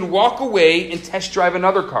 You can walk away and test drive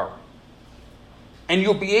another car. And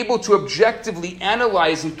you'll be able to objectively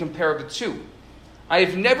analyze and compare the two. I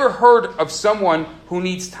have never heard of someone who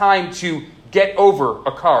needs time to get over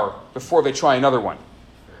a car before they try another one.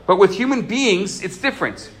 But with human beings, it's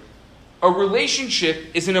different. A relationship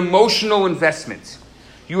is an emotional investment.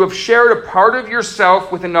 You have shared a part of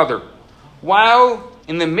yourself with another. While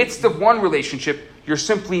in the midst of one relationship, you're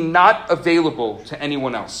simply not available to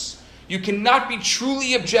anyone else. You cannot be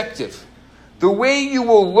truly objective. The way you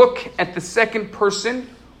will look at the second person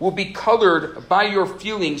will be colored by your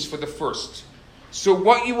feelings for the first. So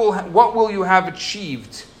what will you have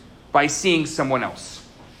achieved by seeing someone else?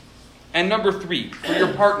 And number 3, for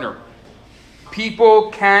your partner,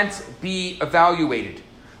 people can't be evaluated.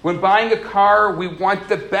 When buying a car, we want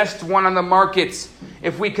the best one on the market.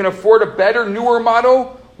 If we can afford a better, newer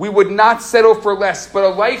model, we would not settle for less. But a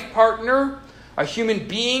life partner, a human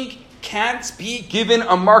being, can't be given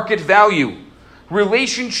a market value.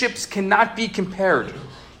 Relationships cannot be compared.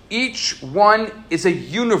 Each one is a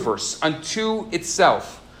universe unto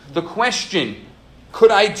itself. The question, could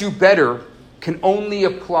I do better, can only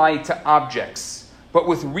apply to objects. But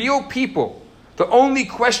with real people, the only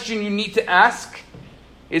question you need to ask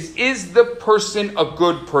is the person a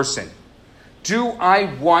good person? Do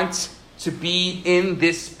I want to be in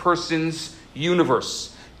this person's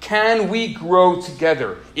universe? Can we grow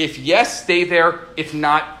together? If yes, stay there. If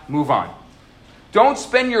not, move on. Don't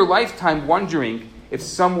spend your lifetime wondering if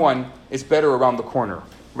someone is better around the corner.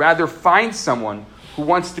 Rather, find someone who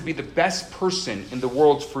wants to be the best person in the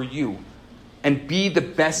world for you and be the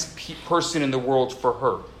best person in the world for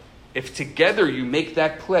her. If together you make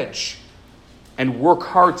that pledge and work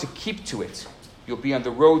hard to keep to it, you'll be on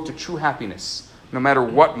the road to true happiness, no matter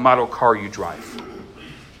what model car you drive.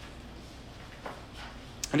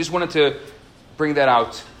 I just wanted to bring that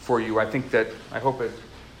out for you. I hope it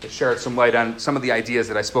shared some light on some of the ideas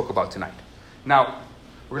that I spoke about tonight. Now,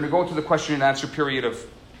 we're going to go into the question and answer period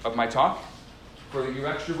of my talk. For you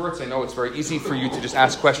extroverts, I know it's very easy for you to just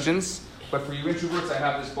ask questions, but for you introverts, I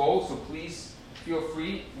have this bowl, so please feel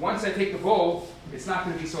free. Once I take the bowl, it's not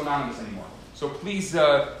going to be so anonymous anymore. So please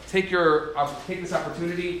take this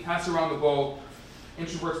opportunity, pass around the bowl.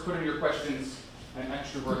 Introverts, put in your questions, and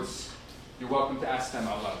extroverts, you're welcome to ask them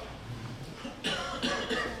out loud.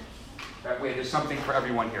 That way, there's something for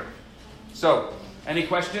everyone here. So, any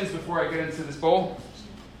questions before I get into this bowl?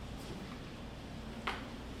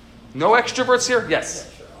 No extroverts here? Yes.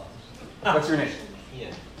 Yeah, sure. What's your name?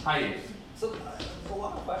 Ian. Hi, Ian. So, there's a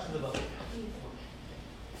lot of questions about,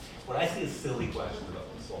 what I see as silly questions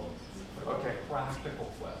about the soul. Okay. A practical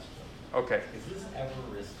question. Okay. Is this ever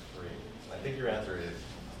risk-free? I think your answer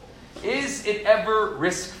is. Is it ever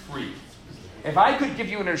risk-free? If I could give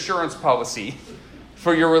you an insurance policy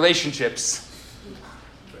for your relationships,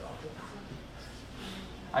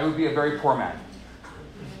 I would be a very poor man.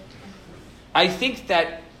 I think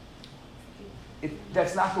that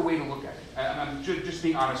that's not the way to look at it. I'm just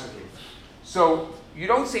being honest with you. So you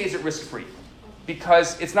don't say, is it risk-free?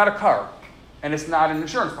 Because it's not a car, and it's not an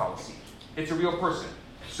insurance policy. It's a real person.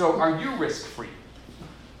 So are you risk-free?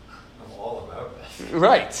 I'm all about that.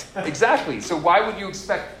 Right, exactly. So why would you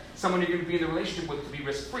expect someone you're going to be in a relationship with to be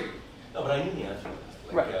risk-free? No, but I knew the answer to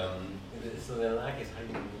that. Right. So then in that case, how do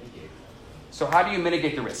you mitigate that? So how do you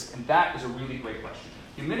mitigate the risk? And that is a really great question.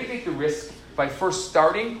 You mitigate the risk by first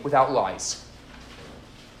starting without lies.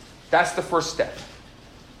 That's the first step.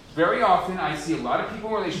 Very often, I see a lot of people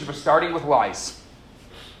in relationships are starting with lies.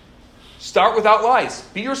 Start without lies.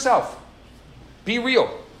 Be yourself. Be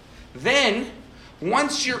real. Then,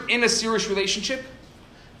 once you're in a serious relationship,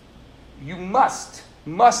 you must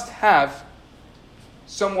have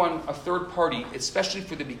someone, a third party, especially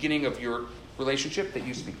for the beginning of your relationship that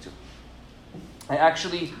you speak to. I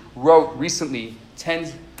actually wrote recently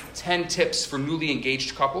 10 tips for newly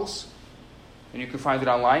engaged couples. And you can find it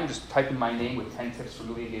online. Just type in my name with 10 tips for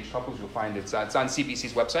newly engaged couples. You'll find it. It's on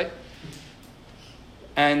CBC's website.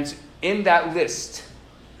 And in that list,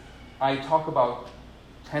 I talk about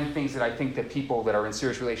 10 things that I think that people that are in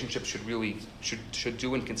serious relationships should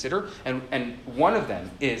do and consider. And one of them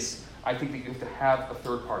is, I think that you have to have a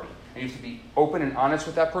third party. And you have to be open and honest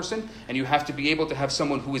with that person. And you have to be able to have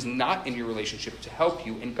someone who is not in your relationship to help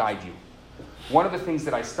you and guide you. One of the things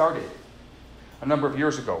that I started a number of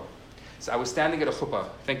years ago, so I was standing at a chuppah.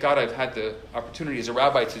 Thank God I've had the opportunity as a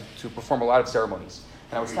rabbi to perform a lot of ceremonies.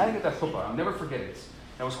 And I was standing at that chuppah. I'll never forget it.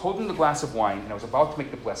 And I was holding the glass of wine, and I was about to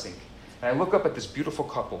make the blessing. And I look up at this beautiful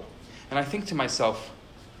couple, and I think to myself,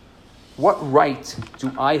 what right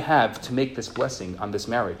do I have to make this blessing on this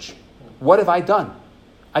marriage? What have I done?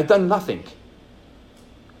 I've done nothing.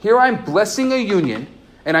 Here I'm blessing a union,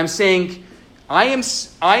 and I'm saying, I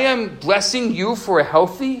am blessing you for a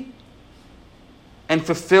healthy and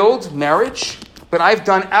fulfilled marriage, but I've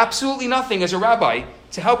done absolutely nothing as a rabbi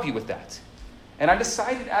to help you with that. And I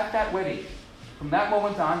decided at that wedding, from that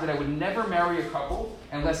moment on, that I would never marry a couple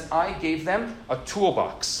unless I gave them a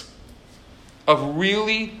toolbox of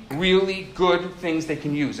really, really good things they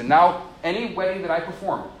can use. And now, any wedding that I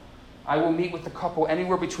perform, I will meet with the couple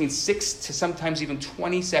anywhere between 6 to sometimes even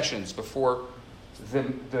 20 sessions before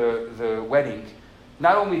the wedding,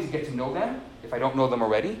 not only to get to know them, if I don't know them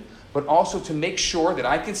already, but also to make sure that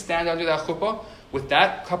I can stand under that chuppah with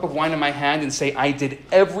that cup of wine in my hand and say, I did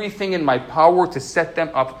everything in my power to set them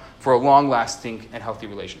up for a long-lasting and healthy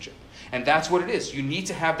relationship. And that's what it is. You need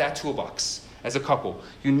to have that toolbox as a couple.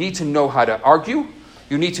 You need to know how to argue.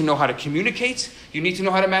 You need to know how to communicate. You need to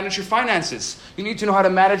know how to manage your finances. You need to know how to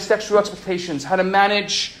manage sexual expectations, how to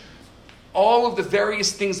manage all of the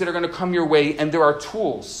various things that are going to come your way. And there are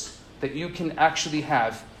tools that you can actually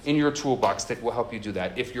have in your toolbox that will help you do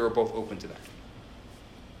that if you're both open to that.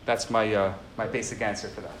 That's my basic answer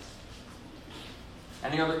for that.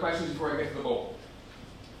 Any other questions before I get to the bowl?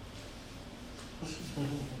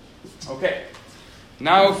 Okay.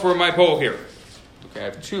 Now for my bowl here. Okay, I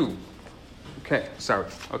have 2. Okay, sorry.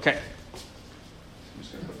 Okay. I'm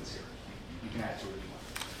just going to put this here. You can add to it if you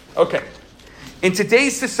want. Okay. In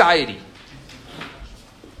today's society,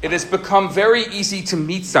 it has become very easy to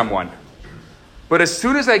meet someone. But as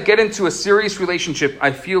soon as I get into a serious relationship,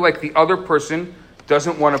 I feel like the other person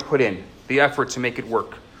doesn't want to put in the effort to make it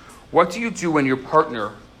work. What do you do when your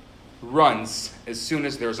partner runs as soon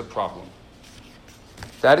as there's a problem?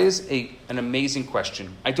 That is an amazing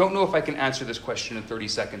question. I don't know if I can answer this question in 30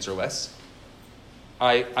 seconds or less.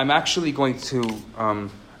 I'm actually going to,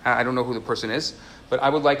 I don't know who the person is, but I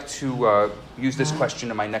would like to use this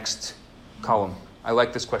question in my next column. I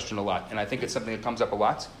like this question a lot, and I think it's something that comes up a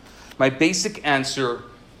lot. My basic answer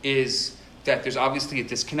is that there's obviously a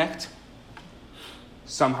disconnect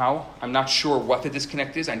somehow. I'm not sure what the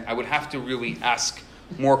disconnect is. I would have to really ask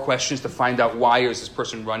more questions to find out why is this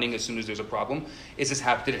person running as soon as there's a problem. Did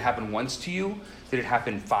it happen once to you? Did it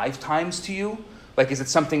happen 5 times to you? Like, is it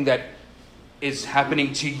something that is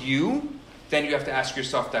happening to you? Then you have to ask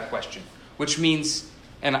yourself that question. Which means,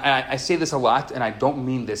 and I say this a lot, and I don't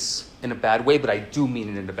mean this in a bad way, but I do mean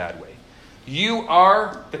it in a bad way. You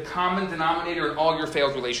are the common denominator in all your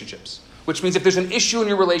failed relationships. Which means if there's an issue in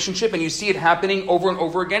your relationship and you see it happening over and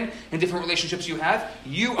over again in different relationships you have,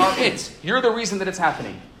 you are it. You're the reason that it's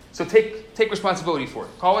happening. So take responsibility for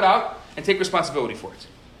it. Call it out and take responsibility for it.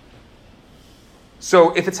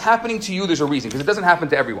 So if it's happening to you, there's a reason, because it doesn't happen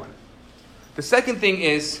to everyone. The second thing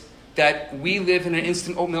is that we live in an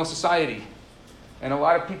instant oatmeal society. And a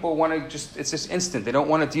lot of people want to it's just instant. They don't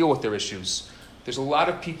want to deal with their issues. There's a lot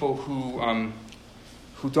of people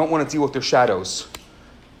who don't want to deal with their shadows.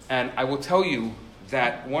 And I will tell you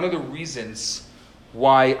that one of the reasons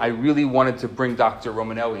why I really wanted to bring Dr.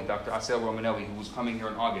 Romanelli, Dr. Asel Romanelli, who was coming here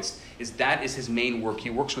in August, is that is his main work. He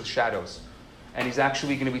works with shadows. And he's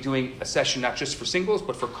actually going to be doing a session not just for singles,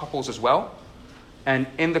 but for couples as well. And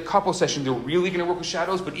in the couple session, they're really going to work with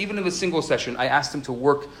shadows. But even in the single session, I asked them to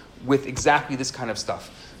work with exactly this kind of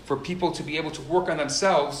stuff. For people to be able to work on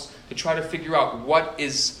themselves, to try to figure out what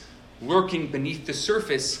is lurking beneath the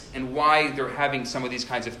surface and why they're having some of these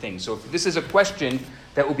kinds of things. So if this is a question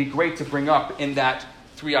that will be great to bring up in that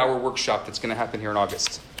 3-hour workshop that's going to happen here in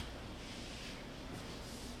August.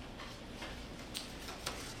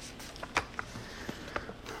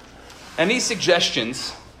 Any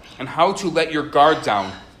suggestions on how to let your guard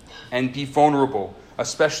down and be vulnerable,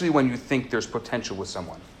 especially when you think there's potential with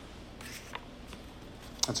someone?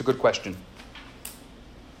 That's a good question.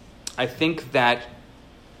 I think that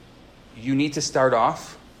you need to start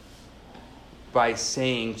off by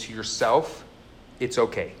saying to yourself, it's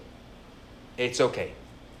okay. It's okay.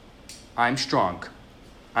 I'm strong.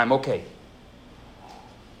 I'm okay.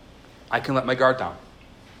 I can let my guard down.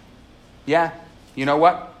 Yeah, you know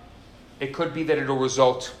what? It could be that it'll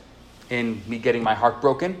result in me getting my heart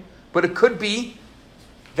broken, but it could be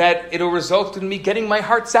that it'll result in me getting my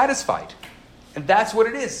heart satisfied. And that's what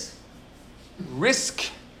it is. Risk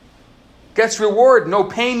gets reward, no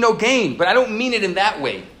pain, no gain. But I don't mean it in that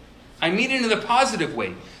way. I mean it in the positive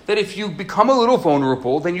way. That if you become a little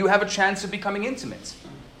vulnerable, then you have a chance of becoming intimate.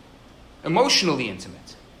 Emotionally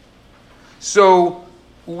intimate. So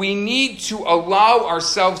we need to allow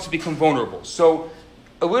ourselves to become vulnerable. So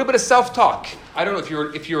a little bit of self-talk. I don't know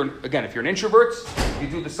if you're an introvert, you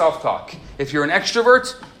do the self-talk. If you're an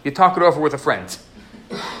extrovert, you talk it over with a friend.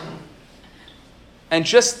 And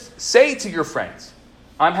just say to your friend,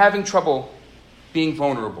 I'm having trouble being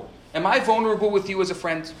vulnerable. Am I vulnerable with you as a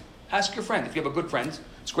friend? Ask your friend. If you have a good friend,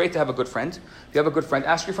 it's great to have a good friend. If you have a good friend,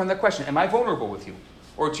 ask your friend that question. Am I vulnerable with you?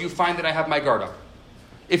 Or do you find that I have my guard up?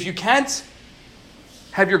 If you can't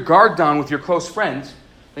have your guard down with your close friend,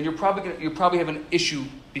 then you probably have an issue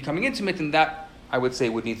becoming intimate, and that, I would say,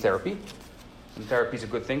 would need therapy. And therapy is a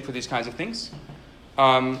good thing for these kinds of things.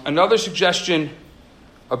 Another suggestion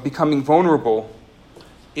of becoming vulnerable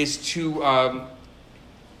is to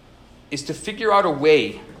figure out a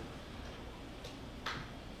way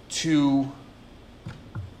to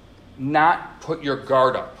not put your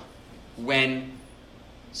guard up when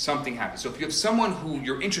something happens. So if you have someone who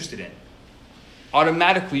you're interested in,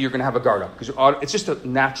 automatically you're going to have a guard up because it's just a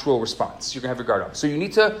natural response. You're going to have your guard up. So you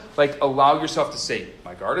need to allow yourself to say,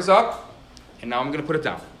 my guard is up, and now I'm going to put it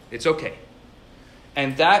down. It's okay.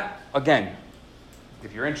 And that, again,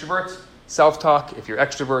 if you're introvert, self-talk. If you're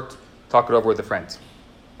extrovert, talk it over with a friend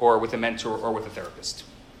or with a mentor or with a therapist.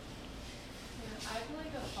 Yeah, I have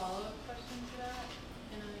a follow-up question to that.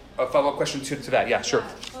 A follow-up question to that, yeah, sure.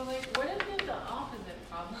 Yeah, so what if there's the opposite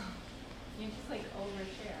problem? You just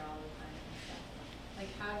overshare all the time and stuff.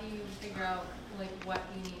 How do you figure out what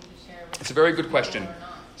you need to share with It's a very good people question. or not?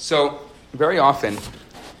 So very often,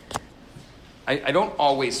 I don't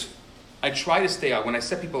always, I try to stay out. When I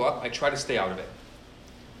set people up, I try to stay out of it.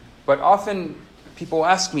 But often people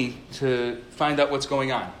ask me to find out what's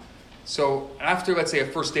going on. So after, let's say, a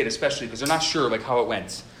first date, especially, because they're not sure how it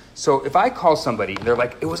went. So if I call somebody, and they're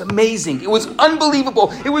like, it was amazing, it was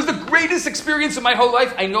unbelievable, it was the greatest experience of my whole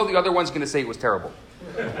life, I know the other one's going to say it was terrible.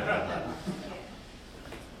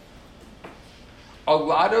 A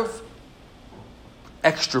lot of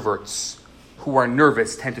extroverts who are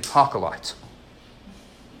nervous tend to talk a lot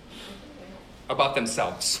about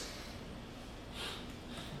themselves.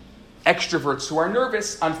 Extroverts who are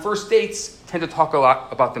nervous on first dates tend to talk a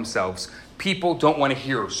lot about themselves. People don't want to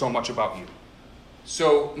hear so much about you.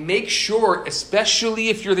 So make sure, especially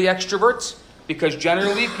if you're the extrovert, because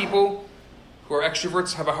generally people who are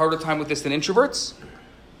extroverts have a harder time with this than introverts.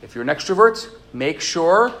 If you're an extrovert, make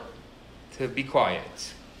sure to be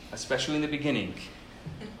quiet, especially in the beginning.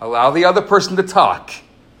 Allow the other person to talk.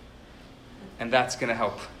 And that's going to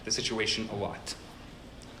help the situation a lot.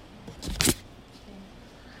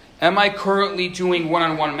 Am I currently doing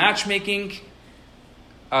one-on-one matchmaking?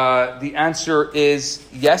 The answer is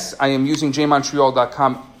yes. I am using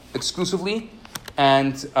jmontreal.com exclusively.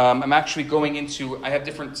 And I'm actually going into, I have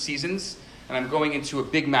different seasons, and I'm going into a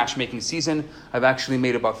big matchmaking season. I've actually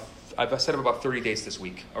I've set up about 30 dates this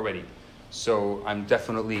week already. So I'm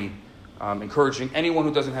definitely encouraging anyone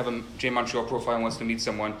who doesn't have a J Montreal profile and wants to meet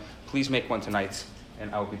someone, please make one tonight,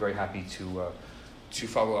 and I will be very happy to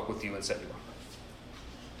follow up with you and set you up.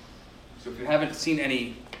 So if you haven't seen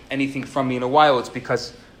anything from me in a while, it's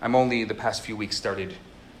because I'm only the past few weeks started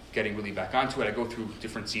getting really back onto it. I go through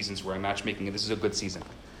different seasons where I'm matchmaking, and this is a good season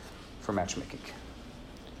for matchmaking.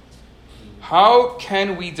 How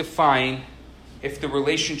can we define if the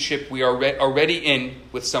relationship we are already in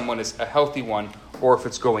with someone is a healthy one or if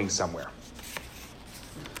it's going somewhere?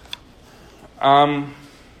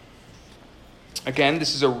 Again,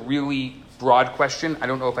 this is a really broad question. I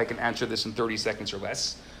don't know if I can answer this in 30 seconds or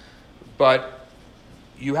less. But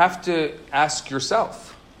you have to ask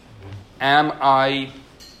yourself, am I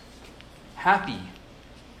happy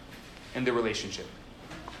in the relationship?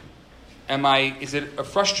 Is it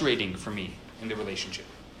frustrating for me in the relationship?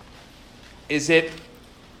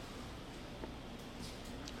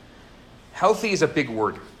 Healthy is a big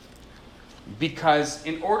word. Because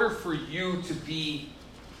in order for you to be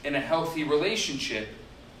in a healthy relationship,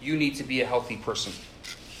 you need to be a healthy person.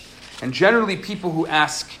 And generally people who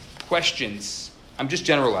ask questions, I'm just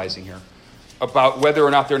generalizing here, about whether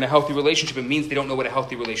or not they're in a healthy relationship, it means they don't know what a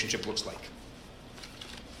healthy relationship looks like.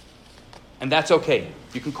 And that's okay.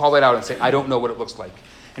 You can call it out and say, I don't know what it looks like.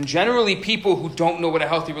 And generally, people who don't know what a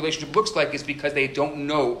healthy relationship looks like is because they don't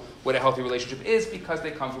know what a healthy relationship is because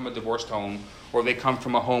they come from a divorced home or they come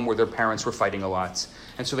from a home where their parents were fighting a lot.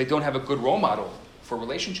 And so they don't have a good role model for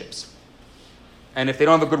relationships. And if they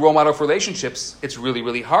don't have a good role model for relationships, it's really,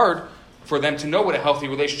 really hard for them to know what a healthy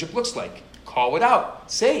relationship looks like. Call it out.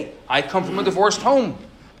 Say, I come from a divorced home.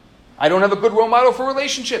 I don't have a good role model for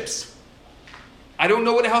relationships. I don't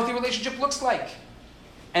know what a healthy relationship looks like.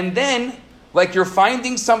 And then, like you're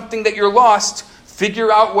finding something that you're lost,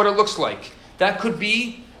 figure out what it looks like. That could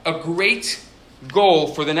be a great goal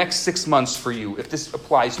for the next 6 months for you, if this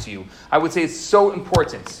applies to you. I would say it's so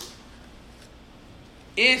important.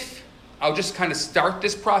 If, I'll just kind of start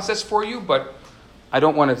this process for you, but I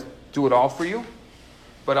don't want to do it all for you.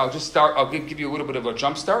 But I'll give you a little bit of a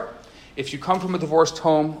jump start. If you come from a divorced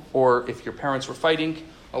home, or if your parents were fighting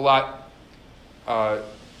a lot,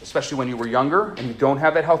 especially when you were younger, and you don't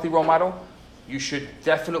have that healthy role model, you should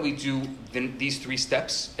definitely do these 3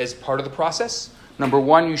 steps as part of the process. Number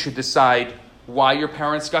 1, you should decide why your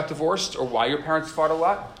parents got divorced or why your parents fought a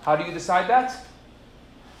lot. How do you decide that?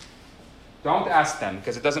 Don't ask them,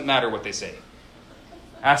 because it doesn't matter what they say.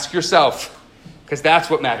 Ask yourself, because that's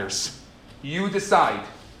what matters. You decide.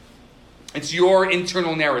 It's your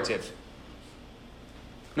internal narrative.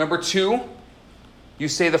 Number 2, you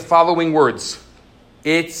say the following words.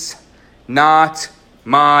 It's not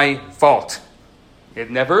my fault. It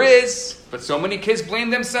never is, but so many kids blame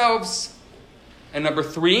themselves. And number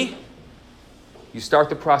 3, you start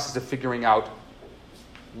the process of figuring out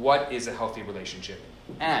what is a healthy relationship.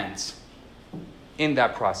 And in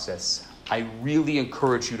that process, I really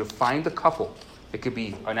encourage you to find a couple. It could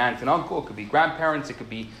be an aunt and uncle, it could be grandparents, it could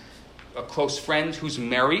be a close friend who's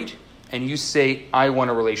married, and you say, I want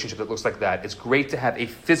a relationship that looks like that. It's great to have a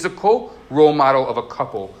physical role model of a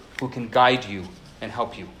couple who can guide you and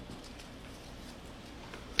help you.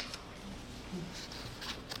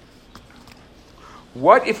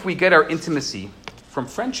 What if we get our intimacy from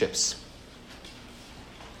friendships?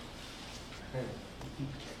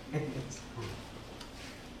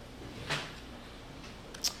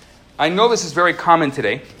 I know this is very common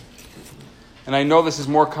today, and I know this is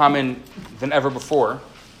more common than ever before.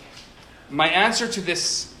 My answer to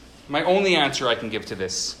this, my only answer I can give to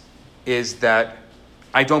this, is that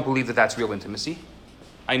I don't believe that that's real intimacy.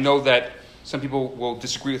 I know that some people will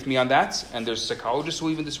disagree with me on that, and there's psychologists who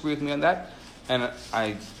even disagree with me on that, and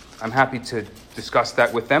I'm happy to discuss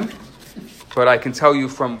that with them. But I can tell you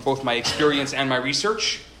from both my experience and my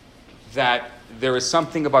research that there is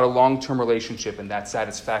something about a long-term relationship and that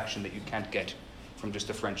satisfaction that you can't get from just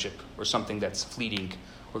a friendship or something that's fleeting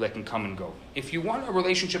or that can come and go. If you want a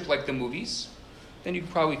relationship like the movies, then you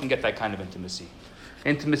probably can get that kind of intimacy.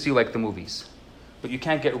 Intimacy like the movies. But you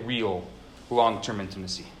can't get real long-term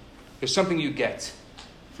intimacy. There's something you get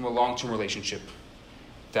from a long-term relationship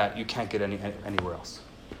that you can't get anywhere else.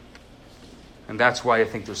 And that's why I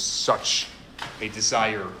think there's such a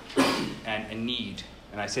desire and a need.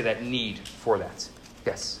 And I say that need for that.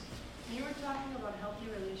 Yes? When you were talking about healthy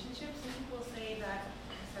relationships, some people say that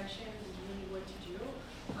concession is really what to do.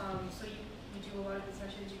 So you do a lot of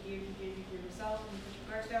concessions, you give yourself, and you put your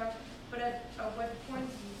cards down. But at what point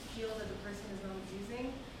do you feel that the person is not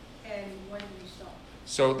abusing, and when do you stop?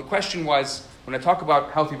 So the question was, when I talk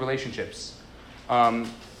about healthy relationships,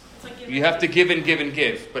 It's like you have to give and give and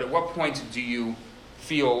give. But at what point do you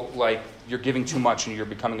feel like you're giving too much and you're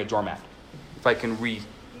becoming a doormat? If I can read.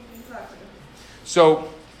 Exactly.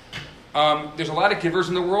 So there's a lot of givers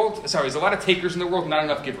in the world. There's a lot of takers in the world, not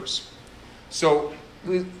enough givers. So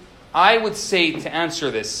I would say, to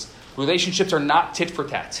answer this, relationships are not tit for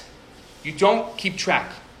tat. You don't keep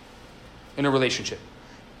track in a relationship.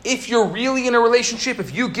 If you're really in a relationship,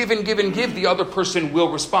 if you give and give and give, the other person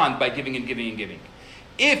will respond by giving and giving and giving.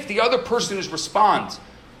 If the other person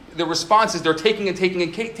the response is they're taking and taking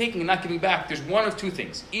and taking and not giving back, there's one of 2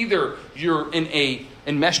 things. Either you're in a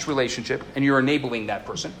enmeshed relationship and you're enabling that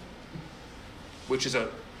person, which is a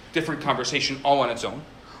different conversation all on its own.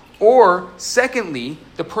 Or secondly,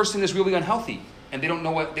 the person is really unhealthy and they don't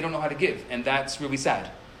know how to give, and that's really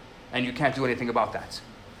sad. And you can't do anything about that.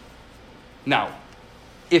 Now,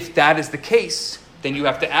 if that is the case, then you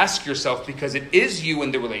have to ask yourself, because it is you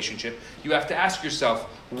in the relationship, you have to ask yourself,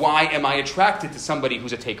 why am I attracted to somebody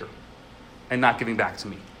who's a taker and not giving back to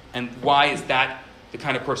me? And why is that the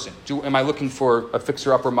kind of person? Am I looking for a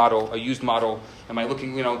fixer-upper model, a used model? Am I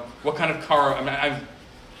looking, what kind of car? I'm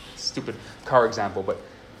stupid car example, but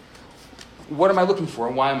what am I looking for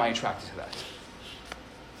and why am I attracted to that?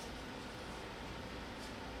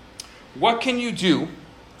 What can you do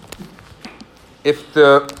if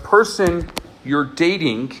the person you're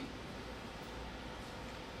dating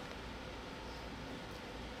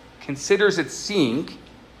considers it seeing,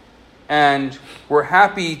 and we're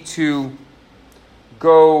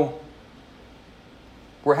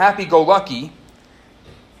happy-go-lucky,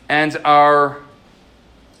 and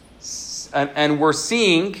we're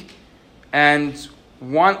seeing and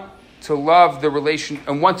want to love the relation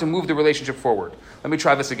and want to move the relationship forward. Let me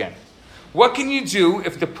try this again. What can you do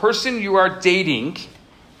if the person you are dating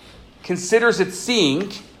considers it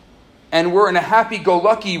seeing, and we're in a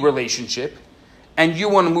happy-go-lucky relationship, and you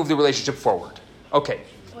want to move the relationship forward? Okay.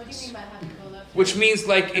 What do you mean by happy-go-lucky? Which means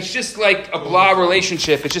like it's just like a blah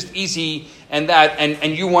relationship. It's just easy and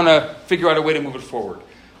and you want to figure out a way to move it forward.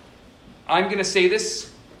 I'm going to say this.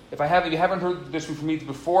 If you haven't heard this from me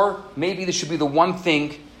before, maybe this should be the one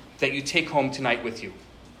thing that you take home tonight with you.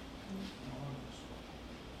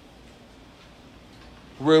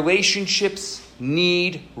 Relationships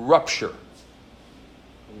need rupture.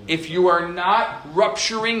 If you are not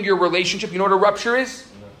rupturing your relationship, you know what a rupture is?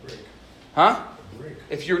 Huh?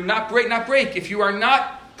 If you're not break. If you are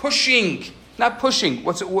not pushing,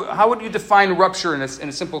 how would you define rupture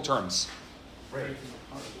in simple terms? Break.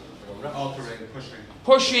 Altering,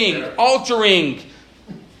 pushing, altering,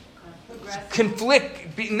 Aggressive.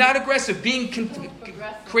 conflict, not aggressive, Aggressive.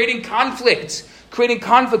 creating conflict.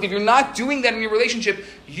 If you're not doing that in your relationship,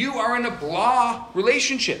 you are in a blah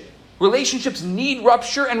relationship. Relationships need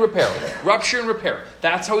rupture and repair. Rupture and repair.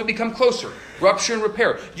 That's how we become closer. Rupture and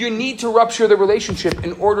repair. You need to rupture the relationship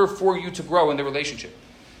in order for you to grow in the relationship.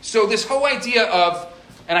 So this whole idea of,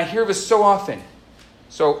 and I hear this so often.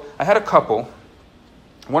 So I had a couple.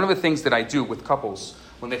 One of the things that I do with couples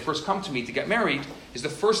when they first come to me to get married is the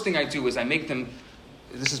first thing I do is I make them,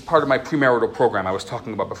 this is part of my premarital program I was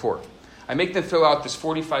talking about before. I make them fill out this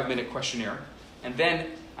 45-minute questionnaire, and then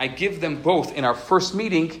I give them both in our first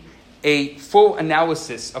meeting a full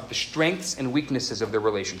analysis of the strengths and weaknesses of their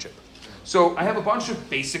relationship. So I have a bunch of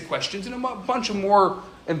basic questions and a bunch of more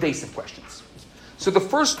invasive questions. So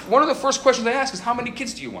one of the first questions I ask is, how many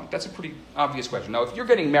kids do you want? That's a pretty obvious question. Now, if you're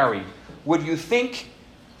getting married, would you think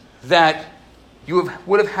that you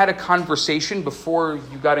would have had a conversation before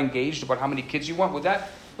you got engaged about how many kids you want? Would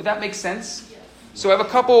that make sense? Yes. So I have a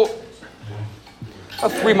couple,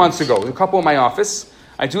 3 months ago, a couple in my office.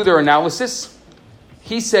 I do their analysis.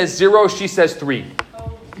 He says 0, she says 3.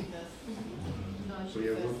 Oh, goodness. No, she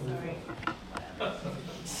says sorry.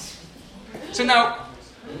 So now,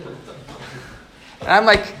 and I'm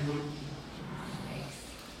like,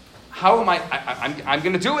 how am I'm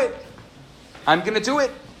going to do it. I'm going to do it.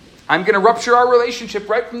 I'm going to rupture our relationship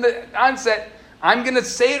right from the onset. I'm going to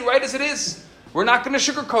say it right as it is. We're not going to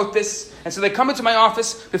sugarcoat this. And so they come into my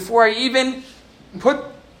office before I even put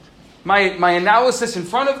my analysis in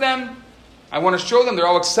front of them. I want to show them. They're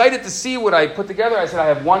all excited to see what I put together. I said, I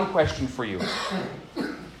have one question for you.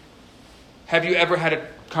 Have you ever had a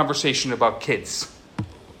conversation about kids?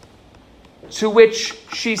 To which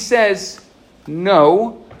she says,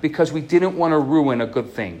 no, because we didn't want to ruin a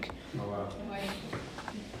good thing. Oh, wow.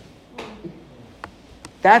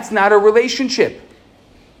 That's not a relationship.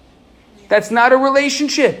 That's not a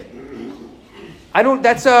relationship. I don't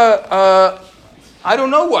know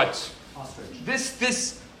what.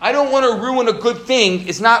 This, I don't want to ruin a good thing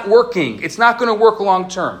is not working. It's not going to work long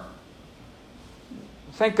term.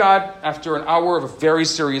 Thank God, after an hour of a very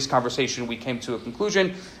serious conversation, we came to a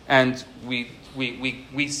conclusion, and we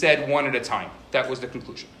said 1 at a time. That was the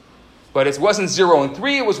conclusion. But it wasn't 0 and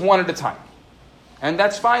 3, it was 1 at a time. And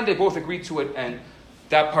that's fine, they both agreed to it, and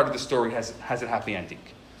that part of the story has a happy ending.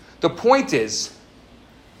 The point is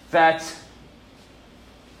that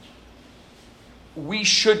we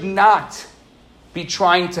should not be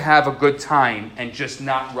trying to have a good time and just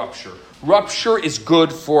not rupture. Rupture is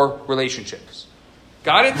good for relationships.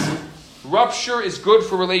 Got it? Rupture is good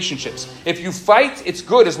for relationships. If you fight, it's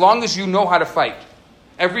good as long as you know how to fight.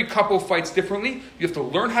 Every couple fights differently. You have to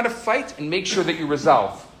learn how to fight and make sure that you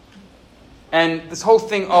resolve. And this whole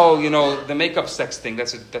thing, the makeup sex thing,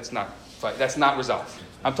 that's not fight. That's not resolve.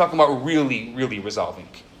 I'm talking about really, really resolving.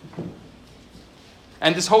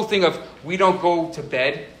 And this whole thing of we don't go to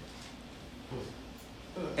bed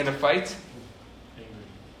in a fight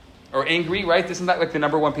or angry, right? Isn't that like the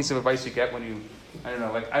number one piece of advice you get when you, I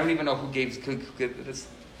don't even know who gave this.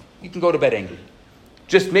 You can go to bed angry.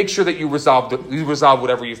 Just make sure that you resolve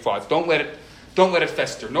whatever you fought. Don't let it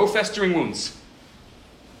fester. No festering wounds.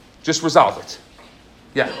 Just resolve it.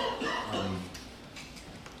 Yeah.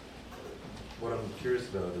 What I'm curious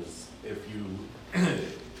about is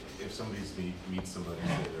if somebody meets somebody,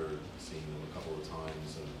 say they're seeing them a couple of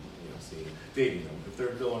times, and dating them, if they're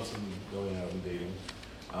going out and dating,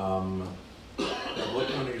 at what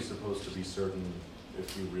point are you supposed to be certain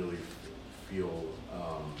if you really feel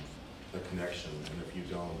a connection, and if you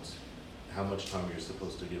don't, how much time are you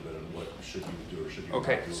supposed to give it, and what should you do or should you not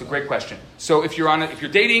do? Okay, so great question. So if you're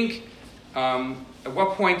dating, at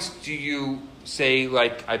what point do you say,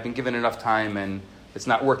 like, I've been given enough time and it's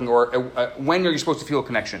not working, or when are you supposed to feel a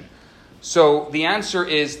connection? So the answer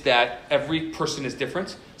is that every person is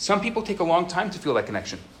different. Some people take a long time to feel that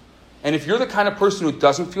connection. And if you're the kind of person who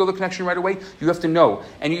doesn't feel the connection right away, you have to know.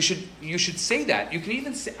 And you should say that. You can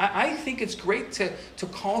even say, I think it's great to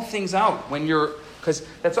call things out when you're, because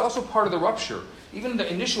that's also part of the rupture. Even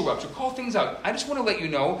the initial rupture, call things out. I just want to let you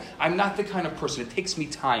know, I'm not the kind of person. It takes me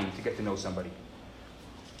time to get to know somebody.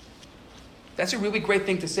 That's a really great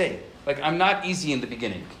thing to say. Like, I'm not easy in the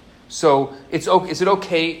beginning. So is it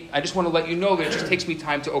okay? I just want to let you know that it just takes me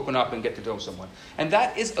time to open up and get to know someone. And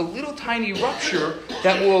that is a little tiny rupture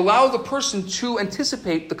that will allow the person to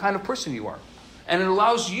anticipate the kind of person you are. And it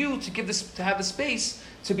allows you to have the space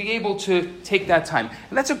to be able to take that time.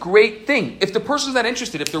 And that's a great thing. If the person's not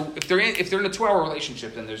interested, if they're in a 2-hour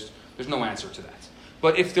relationship, then there's no answer to that.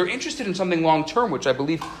 But if they're interested in something long term, which I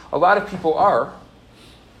believe a lot of people are,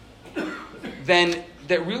 then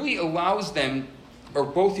that really allows them, or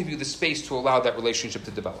both of you, the space to allow that relationship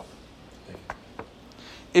to develop.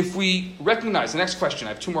 If we recognize, the next question,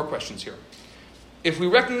 I have 2 more questions here. If we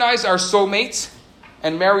recognize our soulmates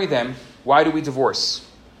and marry them, why do we divorce?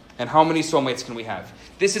 And how many soulmates can we have?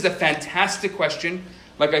 This is a fantastic question.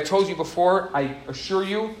 Like I told you before, I assure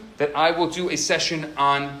you that I will do a session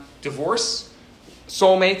on divorce,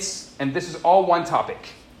 soulmates, and this is all one topic.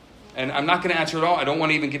 And I'm not going to answer it all. I don't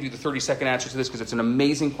want to even give you the 30-second answer to this because it's an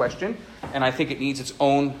amazing question. And I think it needs its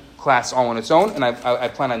own class all on its own. And I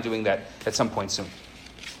plan on doing that at some point soon.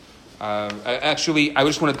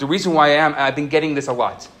 The reason why I've been getting this a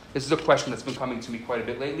lot. This is a question that's been coming to me quite a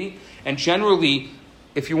bit lately. And generally,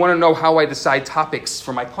 if you want to know how I decide topics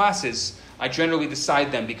for my classes, I generally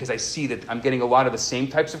decide them because I see that I'm getting a lot of the same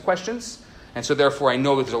types of questions. And so therefore, I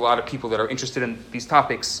know that there's a lot of people that are interested in these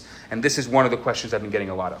topics. And this is one of the questions I've been getting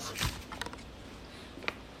a lot of.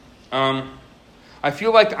 I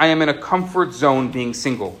feel like I am in a comfort zone being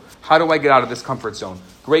single. How do I get out of this comfort zone?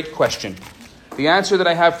 Great question. The answer that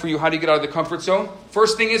I have for you, how do you get out of the comfort zone?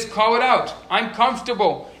 First thing is call it out. I'm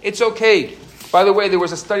comfortable. It's okay. By the way, there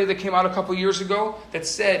was a study that came out a couple years ago that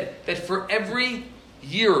said that for every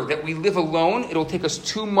year that we live alone, it'll take us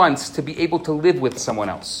 2 months to be able to live with someone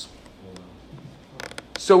else.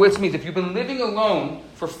 So which means if you've been living alone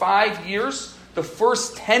for 5 years, the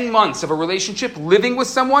first 10 months of a relationship living with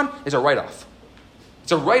someone is a write-off.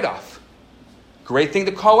 It's a write-off. Great thing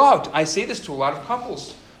to call out. I say this to a lot of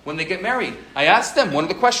couples when they get married. I ask them, one of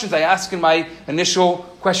the questions I ask in my initial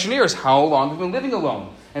questionnaire is, how long have you been living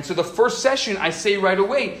alone? And so the first session, I say right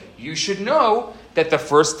away, you should know that the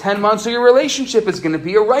first 10 months of your relationship is going to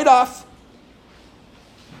be a write-off.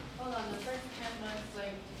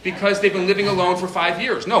 Because they've been living alone for 5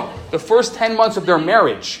 years. No, the first 10 months of their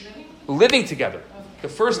marriage, living together. The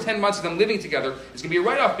first 10 months of them living together is going to be a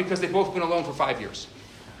write-off because they've both been alone for 5 years.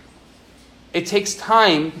 It takes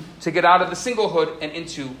time to get out of the singlehood and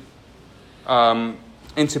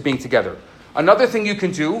into being together. Another thing you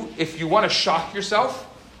can do, if you want to shock yourself,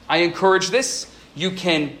 I encourage this. You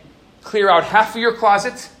can clear out half of your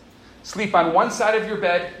closet, sleep on one side of your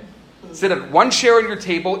bed, sit at one chair on your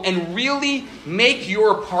table, and really make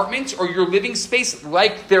your apartment or your living space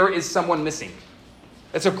like there is someone missing.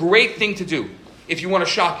 That's a great thing to do if you want to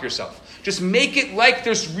shock yourself. Just make it like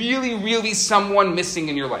there's really, really someone missing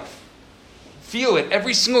in your life. Feel it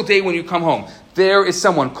every single day when you come home. There is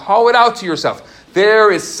someone. Call it out to yourself.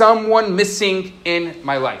 There is someone missing in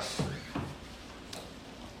my life.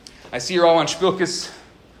 I see you're all on Spielkes.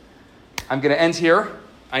 I'm going to end here.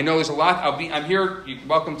 I know there's a lot. I'm here. You're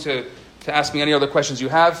welcome to ask me any other questions you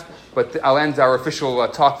have. But I'll end our official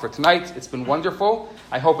talk for tonight. It's been wonderful.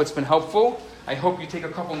 I hope it's been helpful. I hope you take a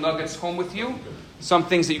couple nuggets home with you. Some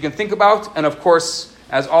things that you can think about. And of course,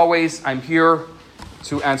 as always, I'm here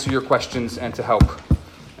to answer your questions and to help.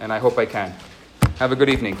 And I hope I can. Have a good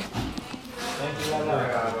evening.